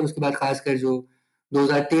शुरू हुआ, और उसके बाद खासकर जो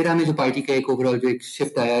 2013 में जो पार्टी का एक ओवरऑल जो एक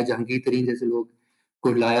शिफ्ट आया, जहांगीर तरीन जैसे लोग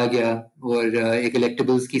को लाया गया और एक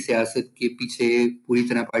इलेक्टेबल्स की सियासत के पीछे पूरी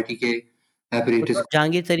तरह पार्टी के apparatus।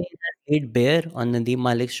 जहांगीर तरीन लेड बेयर ऑन नदीम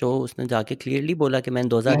मालिक शो, उसने जाके क्लियरली बोला कि मैंने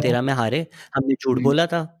 2013 में हारे, हमने झूठ बोला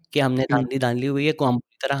था कि हमने धांधली हुई है, को हम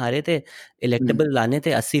पूरी तरह हारे थे, इलेक्टेबल लाने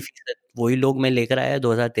थे 80%, वही लोग मैं लेकर आया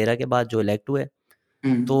 2013 के बाद जो इलेक्ट हुए।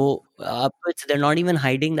 तो अब तो it's, they are not even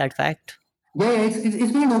hiding that fact. Yeah,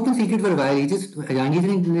 it's been an open secret for a while. He just Jahangir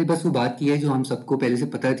ने बस वो बात की है जो हम सबको पहले से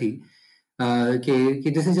पता थी,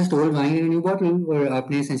 कि this is just old wine in a new bottle, और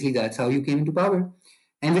आपने essentially that's how you came into power,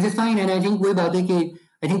 and which is fine. And I think वही बात है कि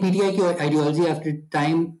I think PTI की ideology after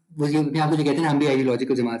time वो ये अपने आप को जो कहते हैं हम भी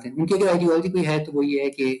ideological जमात हैं, उनकी अगर ideology कोई है तो वो ये है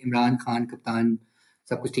कि इमरान खान कप्तान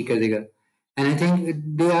सब कुछ ठीक कर देगा, and I think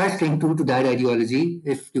they are staying true to that ideology,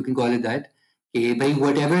 if you can call it that, कि भाई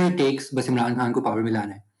whatever it takes बस इमरान खान को power में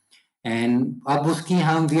लाना है। And अब उसकी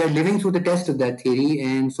हम we are living through the test of that theory,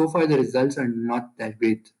 and so far the results are not that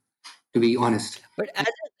great, to be honest. But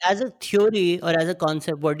as a theory और as a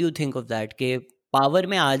concept, what do you think of that कि power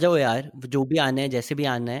में आ जाओ यार, जो भी आना है जैसे भी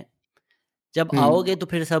आना है, जब Hmm. आओगे तो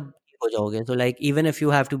फिर सब ठीक हो जाओगे। So like even if you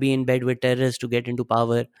have to be in bed with terrorist to get into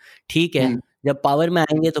power, ठीक है, Hmm. जब पावर में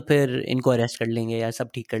आएंगे तो फिर इनको अरेस्ट कर लेंगे या सब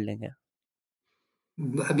ठीक कर लेंगे।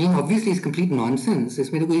 I mean, obviously, it's complete nonsense.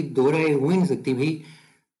 इसमें तो कोई दो राय हो ही नहीं सकती भाई।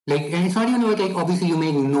 Like, and it's not even about like obviously you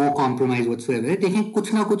make no compromise whatsoever. लेकिन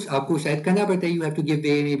कुछ ना कुछ आपको शायद करना पड़ता है. You have to give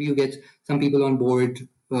way. Maybe you get some people on board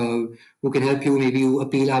who can help you. Maybe you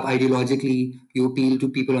appeal up ideologically. You appeal to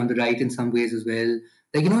people on the right in some ways as well.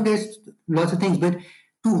 Like, you know, there's lots of things. But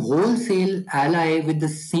to wholesale ally with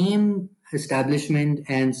the same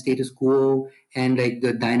establishment and status quo and like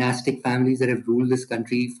the dynastic families that have ruled this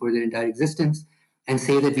country for their entire existence, and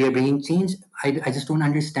say that we are bringing change, I just don't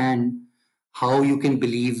understand how you can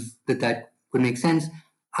believe that that would make sense.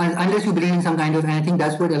 Unless you believe in some kind of, and I think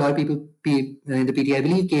that's what a lot of people in the PTI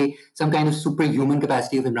believe, some kind of superhuman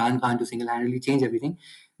capacity of Imran Khan to single-handedly change everything,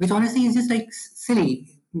 which honestly is just like silly.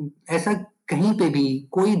 ऐसा कहीं पे भी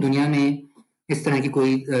कोई दुनिया में इस तरह की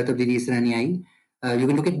कोई तब्दीली इस तरह नहीं आई. You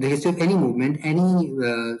can look at the history of any movement, any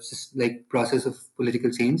like process of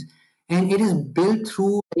political change, and it is built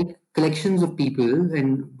through like collections of people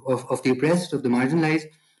and of the oppressed, of the marginalized,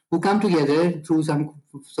 who come together through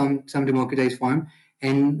some democratized form,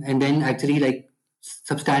 and then actually like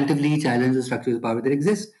substantively challenge the structures of power that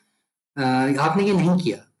exist. आपने ये नहीं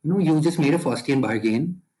किया. You just made a Faustian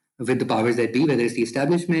bargain with the powers that be, whether it's the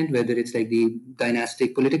establishment, whether it's like the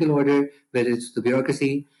dynastic political order, whether it's the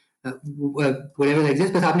bureaucracy, whatever that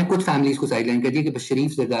exists. बस आपने कुछ families को sideline कर दिया कि बस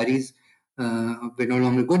Sharif, Zardaris, we're no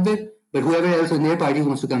longer good with, but whoever else in their party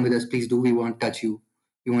wants to come with us, please do. We won't touch you.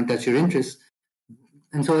 We won't touch your interests.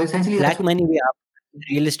 And so essentially that's black what. Money भी आप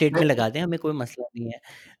real estate में लगा दें, हमें कोई मसला नहीं है।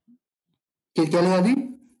 क्या लगा दें?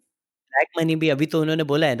 ब्लैक मनी भी अभी तो उन्होंने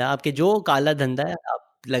बोला है ना, आपके जो काला धंधा है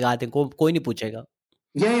आप लगा दें, कोई नहीं पूछेगा।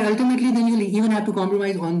 Yeah, ultimately, then you'll even have to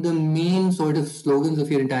compromise on the main sort of slogans of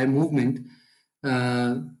your entire movement.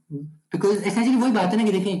 Uh, because essentially वही बात है ना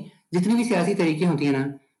कि देखें, जितनी भी सियासी तरीके होती हैं ना,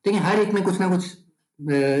 देखें हर एक में कुछ ना कुछ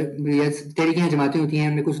तरीके हैं, जमातें होती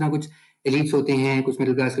हैं, में कुछ ना कुछ एलिट्स होते हैं, कुछ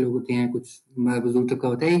मिडिल क्लास के लोग होते हैं, कुछ मजदूर तबका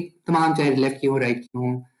होता है, तमाम चाहे लेफ्ट की हो, राइट की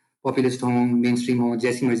हो, पॉपुलिस्ट हो, मेन स्ट्रीम हो,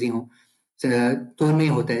 जैसी मर्जी हो, तो उनमें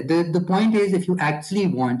होता है. The point is, if you actually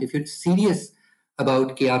want, if you're serious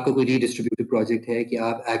about कि आपका कोई redistributive project है, कि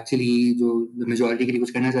आप actually जो majority के लिए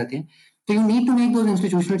कुछ करना चाहते हैं, so you need to make those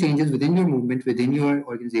institutional changes within your movement, within your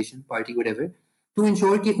organization, party, whatever, to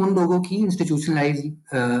ensure कि उन लोगों की institutionalized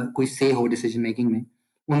कोई say हो decision making में,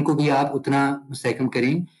 उनको भी आप उतना मुस्तहकम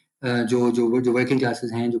करें, जो वर्किंग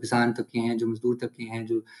क्लासेस हैं, जो किसान तबके हैं, जो मजदूर तबके हैं,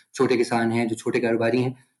 जो छोटे किसान हैं, जो छोटे कारोबारी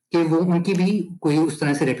हैं, कि वो उनकी भी कोई उस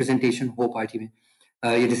तरह से रिप्रेजेंटेशन हो पार्टी में,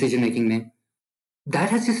 ये डिसीजन मेकिंग में.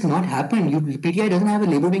 That has just not happened. PTI doesn't have a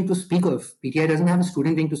labor wing to speak of. PTI doesn't have a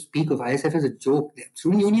student wing to speak of. ISF is a joke.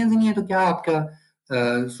 Student unions ही नहीं है तो क्या आपका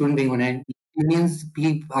student wing होना है? Unions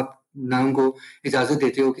भी आप ना उनको इजाजत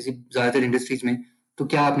देते हो किसी ज्यादातर इंडस्ट्रीज में, तो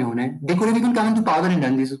क्या आपने होना है? They could have even come into power and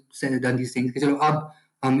done these things कि चलो अब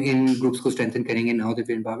हम इन groups को strengthen करेंगे now that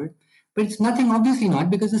we're in power. But it's nothing, obviously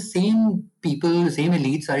not, because the same people, the same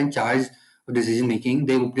elites are in charge of decision making.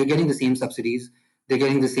 They're getting the same subsidies. They're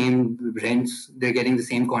getting the same rents. They're getting the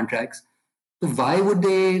same contracts. So why would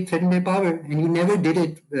they threaten their power? And you never did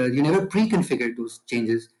it. You never pre-configured those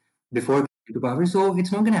changes before getting to power. So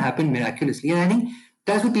it's not going to happen miraculously. And I think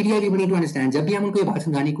that's what PTI people need to understand. जब भी हम उनको ये बात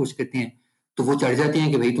समझाने की कोशिश करते हैं, तो वो चढ़ जाते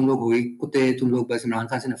हैं कि भाई तुम लोग हो ही कुत्ते, तुम लोग बस इमरान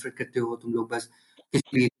खान से नफरत करते हो, तुम लोग बस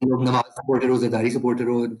इसलिए तुम लोग नवाज सपोर्टर हो, जरदारी सपोर्टर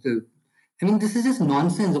हो. I mean, this is just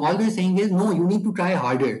nonsense. All we're saying is, no, you need to try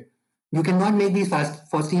harder. You cannot make these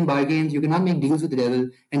Faustian bargains. You cannot make deals with the devil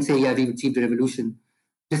and say, yeah, we've achieved the revolution.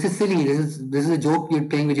 This is silly. This is a joke you're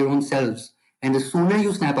playing with your own selves. And the sooner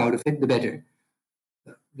you snap out of it, the better.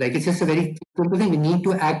 Like, it's just a very simple thing. We need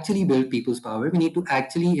to actually build people's power. We need to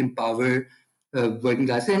actually empower working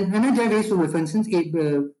class. And there are ways to do it. For instance,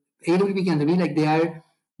 AWP के अंदर भी, like, they are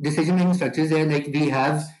decision-making structures there. Like, we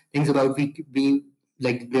have things about we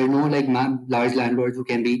like, there are no like large landlords who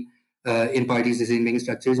can be in parties' decision-making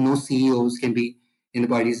structures. No CEOs can be in the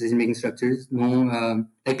party's decision-making structures. No,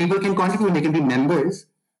 like, people can contribute. They can be members,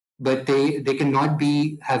 but they cannot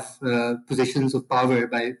have positions of power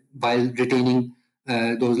while retaining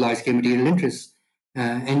those large-scale material interests.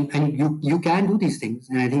 And you can do these things.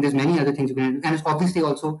 And I think there's many other things you can do. And it's obviously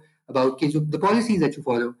also about the policies that you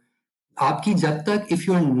follow. आपकी जब तक, if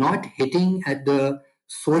you're not hitting at the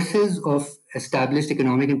sources of established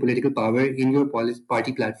economic and political power in your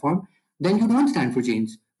party platform, then you don't stand for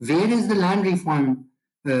change. Where is the land reform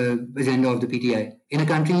agenda of the PTI in a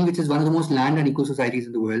country which is one of the most land unequal societies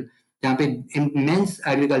in the world, जहाँ पे immense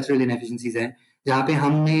agricultural inefficiencies हैं, जहाँ पे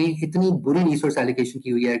हमने इतनी बुरी resource allocation की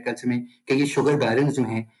हुई है agriculture में कि ये sugar barons जो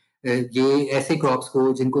हैं, ये ऐसे crops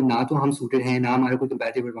को जिनको ना तो हम suited हैं, ना हमारा कोई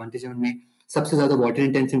comparative advantage है उनमें, सबसे ज़्यादा water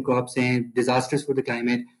intensive crops हैं, disastrous for the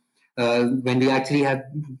climate, when we actually have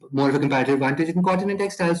more of a comparative advantage in cotton and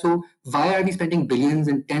textiles. So why are we spending billions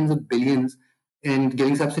and tens of billions and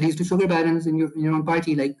giving subsidies to sugar barons in your own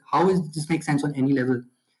party? Like, how does this make sense on any level?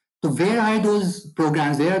 So where are those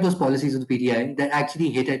programs, where are those policies of the PTI that actually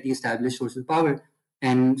hit at the established sources of power?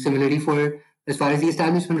 And similarly, for as far as the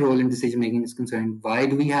establishment role in decision making is concerned, why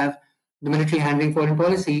do we have the military handling foreign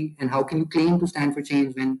policy? And how can you claim to stand for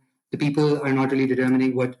change when the people are not really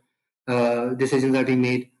determining what decisions are being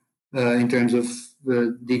made in terms of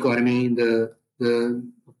the economy, the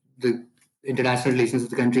the international relations of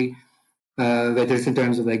the country, whether it's in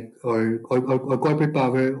terms of like or corporate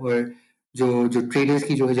power or जो traders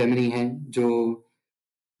की जो hegemony है, जो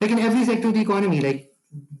like in every sector of the economy, like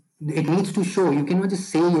it needs to show. You cannot just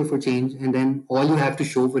say you're for change and then all you have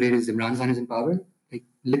to show for it is Imran Khan is in power. Like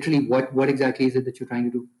literally, what exactly is it that you're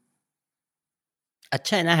trying to do?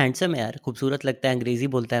 अच्छा है ना, handsome है यार, खूबसूरत लगता है, अंग्रेज़ी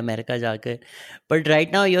बोलता है अमेरिका जाकर। But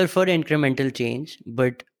right now you are for incremental change,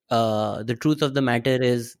 but the truth of the matter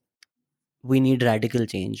is we need radical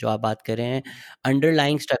change. जो आप बात कर रहे हैं,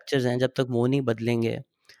 अंडरलाइंग स्ट्रक्चर्स हैं, जब तक वो नहीं बदलेंगे,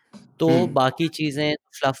 तो Hmm. बाकी चीज़ें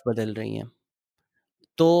फ्लफ़ बदल रही हैं।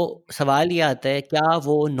 तो सवाल ये आता है, क्या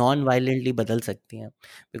वो नॉन वायलेंटली बदल सकती हैं?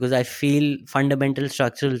 Because I feel fundamental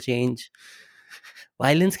structural change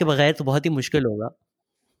violence के बगैर तो बहुत ही मुश्किल होगा।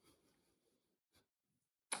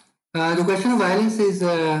 The question of violence is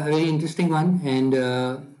a very interesting one, and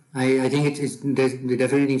I think there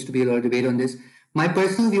definitely needs to be a lot of debate on this. My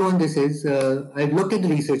personal view on this is I've looked at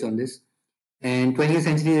the research on this, and 20th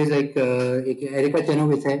century is like Erika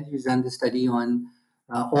Chenoweth has done the study on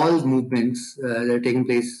all movements that are taking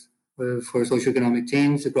place for socioeconomic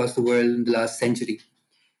change across the world in the last century.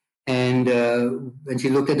 And when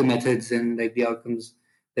she looked at the methods and like the outcomes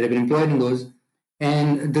that have been employed in those,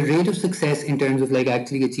 and the rate of success in terms of like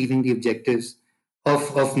actually achieving the objectives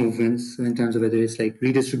of movements, in terms of whether it's like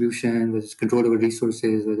redistribution, whether it's control over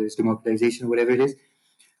resources, whether it's democratization, whatever it is,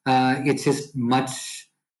 it's just much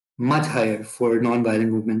higher for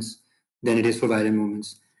non-violent movements than it is for violent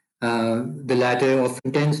movements. The latter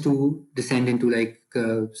often tends to descend into like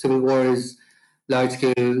civil wars,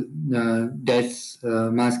 large-scale deaths,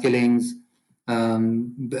 mass killings,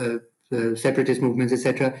 separatist movements,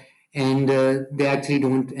 etc. And they actually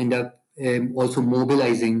don't end up also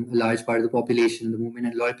mobilizing a large part of the population in the movement.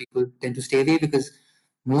 And a lot of people tend to stay away because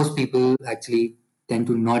most people actually tend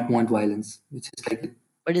to not want violence, which is like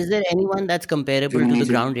But is there anyone that's comparable human to the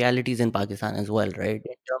nature. ground realities in Pakistan as well, right?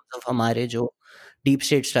 In terms of हमारे जो deep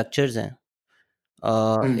state structures हैं,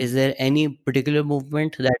 is Hmm. there any particular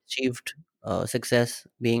movement that achieved success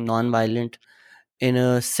being non-violent in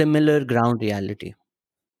a similar ground reality?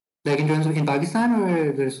 Like in terms of in Pakistan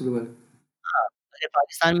or the rest of the world? हाँ, अगर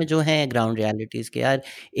पाकिस्तान में जो हैं ground realities के यार,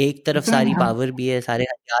 एक तरफ Pakistan, सारी हाँ. पावर भी है, सारे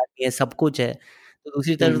हथियार भी हैं, सब कुछ है, तो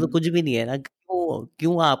दूसरी तरफ तो Hmm. कुछ भी नहीं है ना। क्यों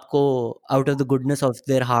क्यों आपको out of the goodness of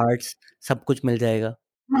their hearts सब कुछ मिल जाएगा?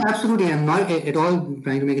 No, absolutely. I'm not at all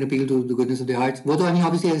trying to make an appeal to the goodness of their hearts. Both, I mean,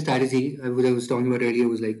 obviously, as a strategy, what I was talking about earlier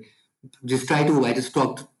was like, I just try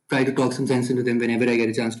to talk some sense into them whenever I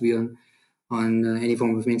get a chance to be on any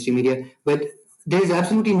form of mainstream media. But there's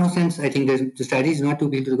absolutely no sense. I think the strategy is not to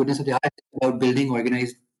appeal to the goodness of the heart. It's about building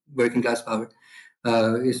organized working class power.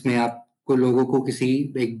 इसमें आपको लोगों को किसी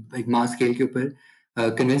एक mass scale के ऊपर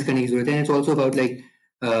convince करने की जरूरत है. इट्स ऑल्सो अबाउट लाइक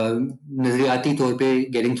नजरियाती तौर पे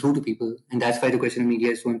getting through to people, and that's why the question of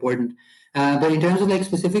media is so important. But in terms of like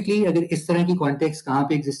specifically अगर इस तरह की context कहाँ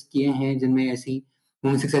पे exist किए हैं जिनमें ऐसी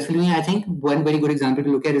movement successfully हुई हैं, I think one very good example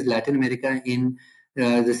to look at is Latin America in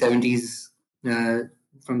the 70s, uh,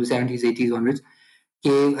 from the 70s 80s onwards.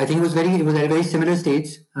 I think it was at a very similar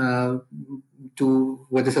stage to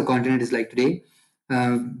what the subcontinent is like today.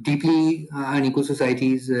 Deeply unequal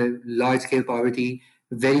societies, large scale poverty,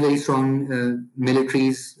 very strong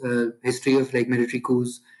militaries, history of like military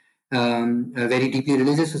coups, very deeply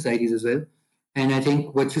religious societies as well. And I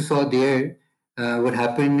think what you saw there, what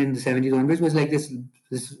happened in the 70s onwards, was like this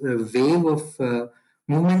wave of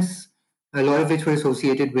movements, a lot of which were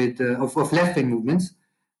associated with of left wing movements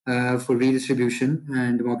for redistribution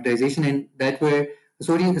and democratization, and that were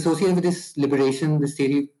associated with this liberation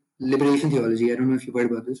theology. I don't know if you've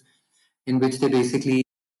heard about this, in which they basically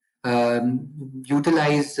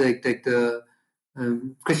utilize like the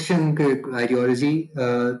Christian ideology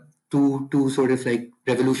to sort of like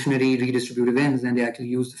revolutionary redistributive ends, and they actually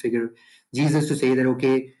use the figure of Jesus to say that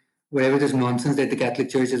okay, whatever this nonsense that the Catholic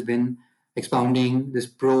Church has been expounding, this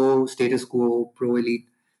pro status quo, pro elite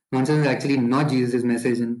nonsense, is actually not Jesus'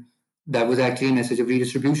 message, and that was actually a message of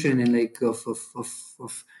redistribution and like of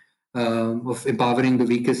empowering the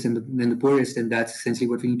weakest and the poorest, and that's essentially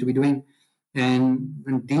what we need to be doing.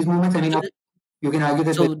 And these movements, I mean, So you can argue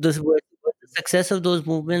that So this was the success of those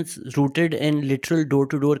movements rooted in literal door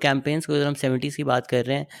to door campaigns? अगर हम 70s की बात कर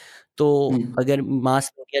रहे हैं, तो Hmm. अगर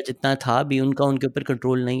mass media जितना था भी उनका उनके ऊपर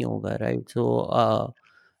कंट्रोल नहीं होगा, right? So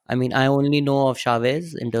I mean, I only know of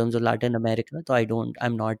Chavez in terms of Latin America, so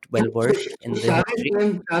I'm not Yeah, well so versed in the Chavez,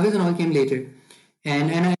 history. Chavez and all came later,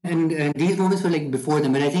 and these movements were like before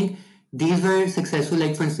them. But I think these were successful.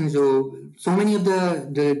 Like for instance, so many of the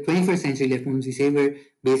 21st century left movements we say were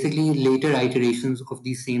basically later iterations of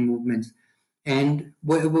these same movements. And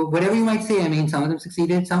whatever you might say, I mean, some of them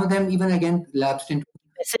succeeded, some of them even again lapsed into.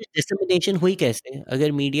 Message dissemination हुई कैसे?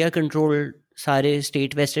 अगर media control सारे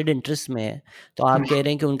state vested interest में है, तो आप कह रहे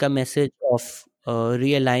हैं कि उनका message of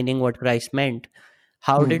realigning what Christ meant,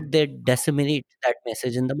 how Hmm. did they disseminate that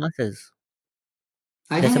message in the masses?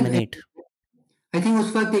 I think Disseminate. I think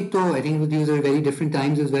उस वक्त एक तो I think these are very different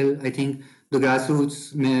times as well I think the grass roots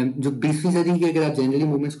में जो 20वीं सदी के अगर आप जनरली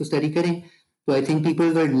मूवमेंट्स को स्टडी करें तो I think people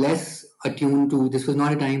were less attune to this was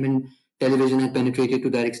not a time when television had penetrated to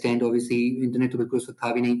that extent obviously internet तो बिल्कुल उस वक्त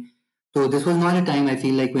था भी नहीं so this was not a time I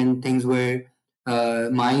feel like when things were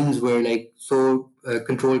minds were like so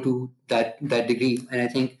controlled to that degree and I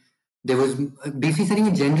think there was BC setting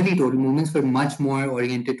generally total movements were much more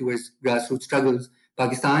oriented towards grassroots struggles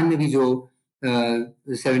Pakistan में भी जो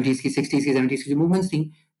 70s की 60s की 70s की जो movements थी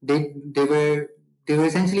they they were they were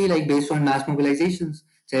essentially like based on mass mobilizations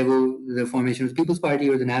चाहे वो the formation of the People's Party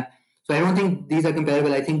or the NAP so I don't think these are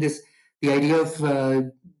comparable I think this the idea of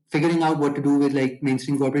figuring out what to do with like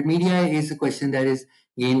mainstream corporate media is a question that has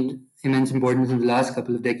gained immense importance in the last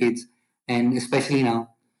couple of decades and especially now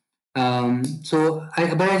so I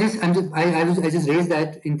just raised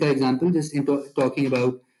that in the example, just in talking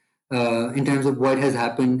about in terms of what has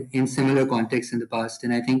happened in similar contexts in the past,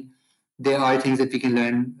 and I think there are things that we can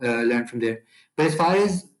learn from there. But as far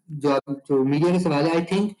as जो media के सवाल है, I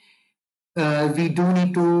think we do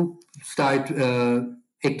need to start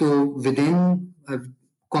एक तो within a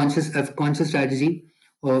conscious strategy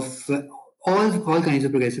of all kinds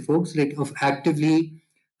of progressive folks, like of actively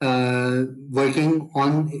working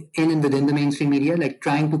on in and within the mainstream media, like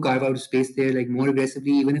trying to carve out a space there, like more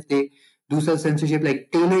aggressively, even if they do self censorship, like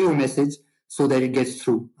tailor your message so that it gets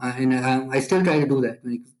through. And I still try to do that.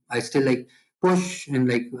 Like, I still like push and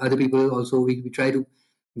like other people also. We try to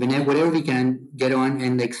whenever whatever we can get on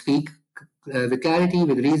and like speak with clarity,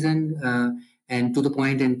 with reason, and to the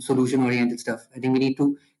point and solution oriented stuff. I think we need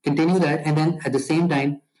to continue that, and then at the same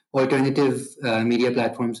time, alternative media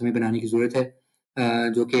platforms हमें बनाने की जरूरत है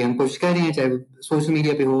जो कि हम कोशिश कर रहे हैं चाहे सोशल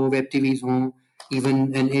मीडिया पे हो वेब टीवीज हो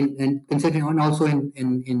even and considering and also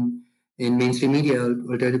in mainstream media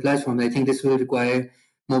alternative platforms I think this will require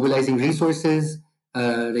mobilizing resources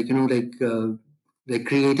like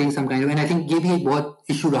creating some kind of and I think ये भी एक बहुत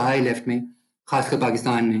इशू रहा है लेफ्ट में खासकर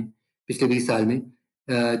पाकिस्तान में पिछले 20 साल में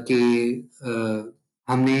कि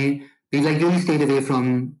हमने we like really stayed away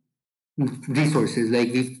from resources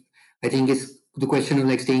like we I think it's the question of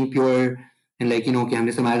like staying pure and like कि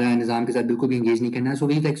हमने समाज निजाम के साथ बिल्कुल भी engage नहीं करना so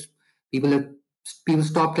we like people have people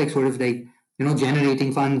stopped like sort of like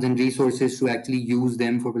generating funds and resources to actually use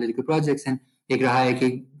them for political projects and एक रहा है कि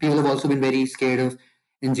people have also been very scared of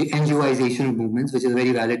NGOization of movements which is a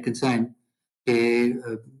very valid concern कि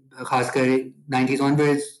खासकर 90s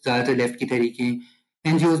onwards ज़्यादातर left की Tehreek-e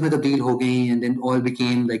NGOs में तब्दील हो गई and then all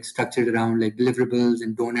became like structured around like deliverables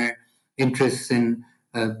and donor interests and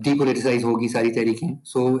depoliticize होगी सारी Tehreek-e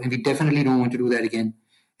so and we definitely don't want to do that again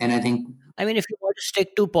and I think I mean, if you want to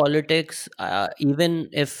stick to politics, even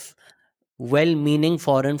if well-meaning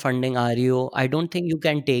foreign funding आ रही हो, I don't think you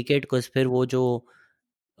can take it because फिर वो जो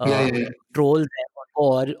yeah yeah yeah trolls हैं उनको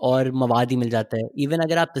और मवाद ही मिल जाता है। इवन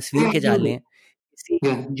अगर आप तस्वीर yeah खिंचा absolutely लें किसी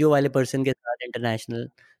yeah एनजीओ वाले पर्सन के साथ इंटरनेशनल,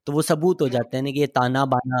 तो वो सबूत हो जाते हैं ना कि ये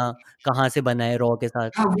ताना-बाना कहाँ से बना है रॉ के साथ।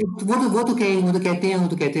 हाँ वो तो कहते हैं वो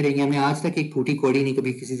तो कहते रहेंगे हमने आज तक एक फूटी कौड़ी नहीं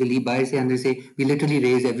कभी किसी से ली बाहर से अंदर से वी लिटरली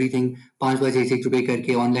रेज एवरीथिंग 5-5 6-6 रुपए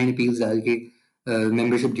करके ऑनलाइन अपील्स डाल के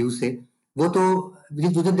मेंबरशिप ड्यूज से वो तो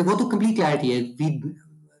कंप्लीट क्लैरिटी है we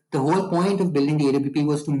the whole point of building the AWP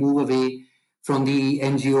was to move away from the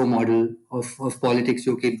NGO model of politics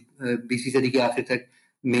जो कि 20वीं सदी के आखिर तक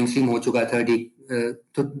मेन स्ट्रीम हो चुका था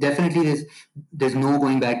तो definitely there's no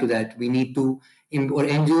going back to that we need to or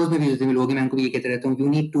NGOs में भी जितने भी लोग हैं मैं उनको भी ये कहते रहता हूँ you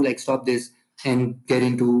need to like stop this and get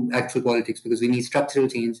into actual politics because we need structural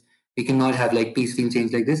change we cannot have like piecemeal change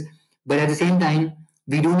like this but at the same time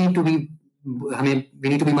we do need to be we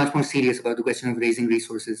need to be much more serious about the question of raising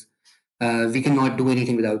resources we cannot do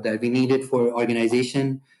anything without that we need it for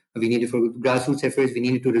organization we need it for grassroots efforts we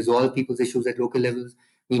need it to resolve people's issues at local levels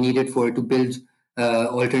we need it for to build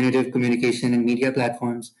alternative communication and media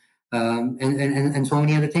platforms and so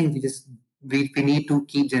many other things we need to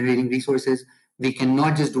keep generating resources we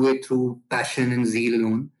cannot just do it through passion and zeal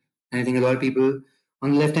alone and I think a lot of people on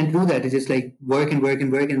the left hand do that they just like work and work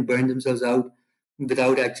and work and burn themselves out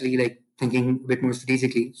without actually like thinking a bit more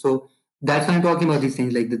strategically so that's why I'm talking about these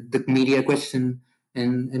things like the media question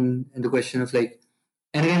and the question of like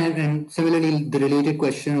and again and similarly the related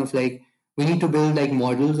question of like we need to build like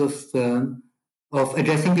models of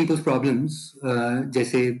addressing people's problems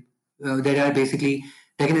जैसे there are basically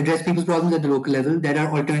that can address people's problems at the local level, that are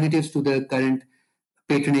alternatives to the current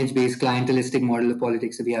patronage-based clientelistic model of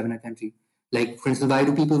politics that we have in our country. Like, for instance, why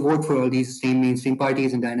do people vote for all these same mainstream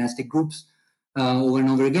parties and dynastic groups over and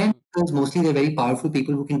over again? Because mostly they're very powerful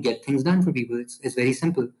people who can get things done for people. It's very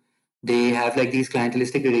simple. They have like these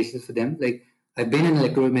clientelistic relations for them. Like, I've been in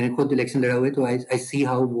electoral, मैंने खुद election लड़ा हुआ है, so I see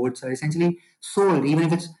how votes are essentially sold, even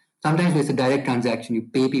if it's sometimes it's a direct transaction. You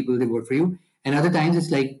pay people, they vote for you, and other times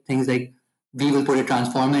it's like things like we will put a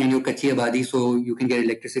transformer in your Kachi Abadi so you can get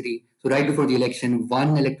electricity. So right before the election,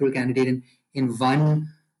 one electoral candidate in one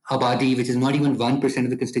Abadi, which is not even 1% of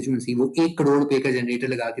the constituency, वो 1 करोड़ रुपए का generator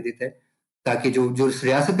लगा के देता है ताकि जो जो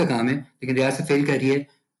रियासत का काम है लेकिन रियासत फेल कर रही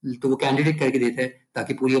है तो वो कैंडिडेट करके देता है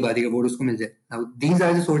ताकि पूरी आबादी का वोट उसको मिल जाए. Now these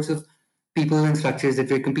are the sorts of people and structures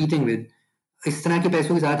that we're competing with. इस तरह के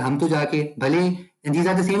पैसों के साथ हम तो जाके भले and these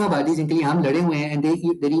are the same आबादी जिनके लिए हम लड़े हुए हैं and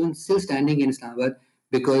they're even still standing in Islamabad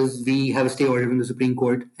because we have a stay order from the Supreme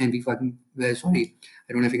Court and we fucking sorry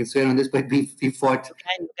I don't know if I can swear on this but we fought.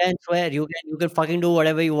 You can swear, you can fucking do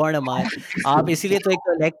whatever you want, Ammar. आप इसीलिए तो एक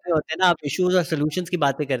तो elect में होते हैं ना, आप issues और solutions की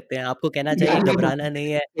बातें करते हैं. आपको कहना Yeah, चाहिए घबराना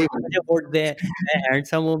नहीं है, मुझे वोट दें, मैं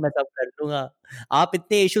हैंडसम हूँ, मैं सब कर लूँगा. आप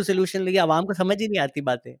इतने issue solution लेके आवाम को समझ ही नहीं आती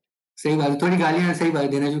बातें. सही बात है. थोड़ी गालियाँ सही बात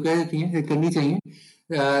देना जो कह देती हैं करनी चाहिए.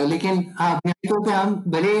 लेकिन हाँ अपने तौर पे हम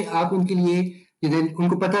भले आप उनके लिए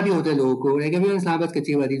उनको पता भी होता है लोगों को लाइक अभी इस्लामाबाद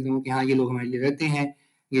कच्ची आबादी लोगों कि हाँ ये लोग हमारे लिए रहते हैं.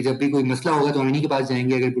 ये जब भी कोई मसला होगा तो हम इन्हीं के पास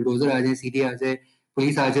जाएंगे. अगर बुलडोजर आ जाए सीडी आ जाए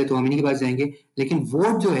पुलिस आ जाए तो हम इन्हीं के पास जाएंगे. लेकिन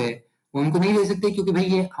वोट जो है वो उनको नहीं दे सकते क्योंकि भाई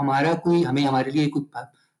ये हमारा कोई हमें हमारे लिए कुछ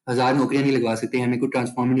 1000 नौकरियां नहीं लगवा सकते. हमें कोई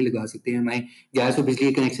ट्रांसफार्मर नहीं लगवा सकते. हमें गैस और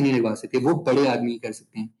बिजली का कनेक्शन नहीं लगवा सकते. वो बड़े आदमी ही कर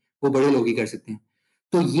सकते हैं. वो बड़े लोग ही कर सकते हैं.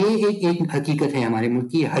 तो ये एक हकीकत है हमारे मुल्क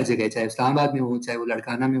की हर जगह चाहे इस्लामाबाद में हो चाहे वो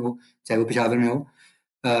लड़काना में हो चाहे वो पेशावर में हो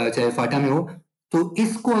चाहे फाटा में हो. तो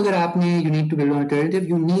इसको अगर आपने you need to build alternative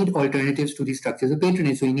you need alternatives to the structures of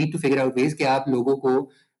patronage. So you need to figure out ways कि आप लोगों को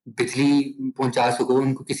बिजली पहुंचा सको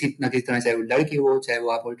उनको किसी ना किसी तरह चाहे वो लड़के हो चाहे वो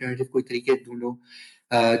आप अल्टरनेटिव कोई तरीके ढूंढो.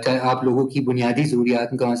 चाहे आप लोगों की बुनियादी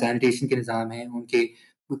ज़रूरियात उनका सैनिटेशन के निज़ाम है उनके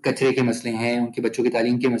कचरे के मसले हैं उनके बच्चों की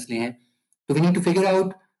तालीम के मसले हैं. तो we need to figure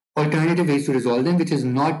out alternative ways to resolve them, which is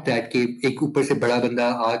not that कि एक ऊपर से बड़ा बंदा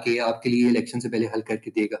आके आपके लिए इलेक्शन से पहले हल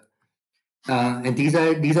करके देगा. And these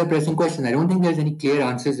are pressing questions. I don't think there's any clear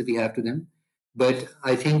answers that we have to them, but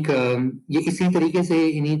I think ये इसी तरीके से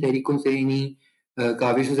इन्हीं तरीकों से इन्हीं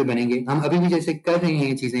काविशों से बनेंगे. हम अभी भी जैसे कर रहे हैं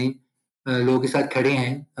ये चीजें लोगों के साथ खड़े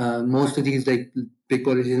हैं. Most of these like big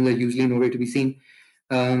politicians are usually nowhere to be seen,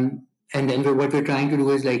 and then what we're trying to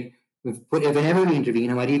do is like whenever we intervene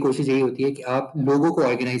हमारी कोशिश यही होती है कि आप लोगों को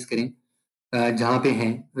ऑर्गेनाइज करें जहाँ पे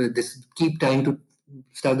हैं. This keep trying to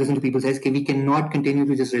stuff this into people's heads कि we cannot continue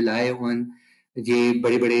to just rely on ये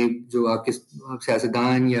बड़े-बड़े जो आपके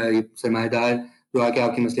सियासतदान या ये सरमाएदार जो आके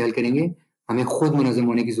आपके मसले हल करेंगे. हमें खुद मुनज़्ज़म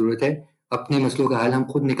होने की ज़रूरत है. अपने मसलों का हल हम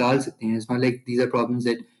खुद निकाल सकते हैं. It's not like these are problems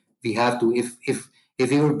that we have to. If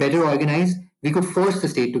we were better organized, we could force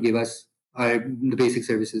the state to give us the basic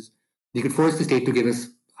services. We could force the state to give us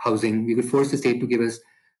housing. We could force the state to give us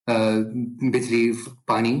बिजली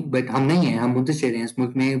पानी. But हम नहीं हैं. हम मुंतशिर हैं. इस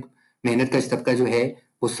मुल्क में मेहनत का तबका जो है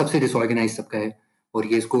वो सबसे डिसऑर्गेनाइज तबका है और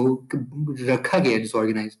ये इसको रखा गया है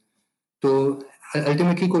डिसऑर्गेनाइज. तो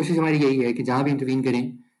अल्टीमेटली कोशिश हमारी यही है कि जहाँ भी इंटरवीन करें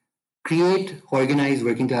create organized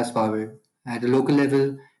working class power at a local level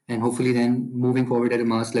and hopefully then moving forward at a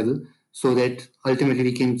mass level so that ultimately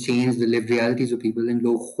we can change the lived realities of people and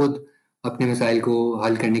लोग खुद अपने मसाइल को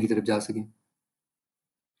हल करने की तरफ जा सकें.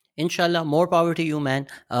 Inshallah, more power to you, man.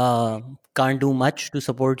 Can't do much to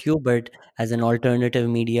support you, but as an alternative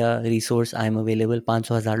media resource, I'm available.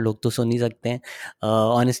 500,000 लोग तो सुन ही सकते हैं.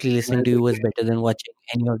 Honestly, listening to you is better than watching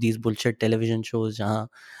any of these bullshit television shows जहाँ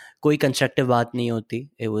कोई constructive बात नहीं होती.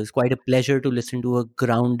 It was quite a pleasure to listen to a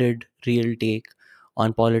grounded, real take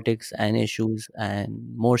on politics and issues, and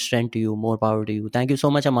more strength to you, more power to you. Thank you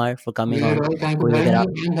so much, Ammar, for coming on. Thank you, कोई अगर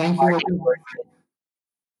आप and thank you parting also. words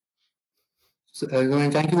So,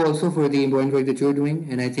 and thank you also for the important work that you're doing.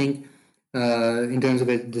 And I think in terms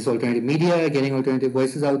of this alternative media, getting alternative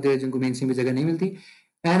voices out there, जिनको mainstream पे जगह नहीं मिलती,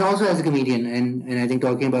 and also as a comedian, and I think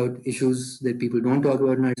talking about issues that people don't talk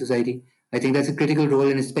about in our society, I think that's a critical role,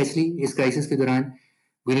 and especially इस crisis के दौरान,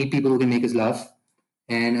 we need people who can make us laugh.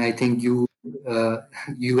 And I think uh,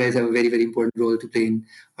 you guys have a very very important role to play in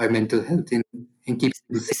our mental health in keeping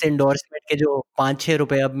this इस endorsement के जो 5-6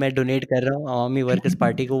 रुपए अब मैं donate कर रहा हूँ अवामी workers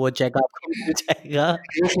party को, वो चेक आपको मिल जाएगा.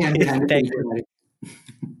 Thank you. safe.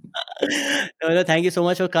 No, thank you so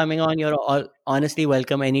much for coming on. You're all honestly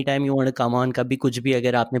welcome anytime you want to come on. कभी कुछ भी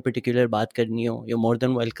अगर आपने particular बात करनी हो, you're more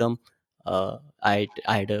than welcome. I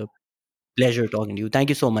had a pleasure talking to you.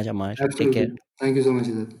 Thank you so much, Ammar. Take care. Absolutely. Thank you so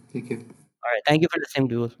much, Izzat. Take care. All right. Thank you for listening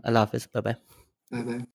to Allah Hafiz. Bye bye. Bye bye.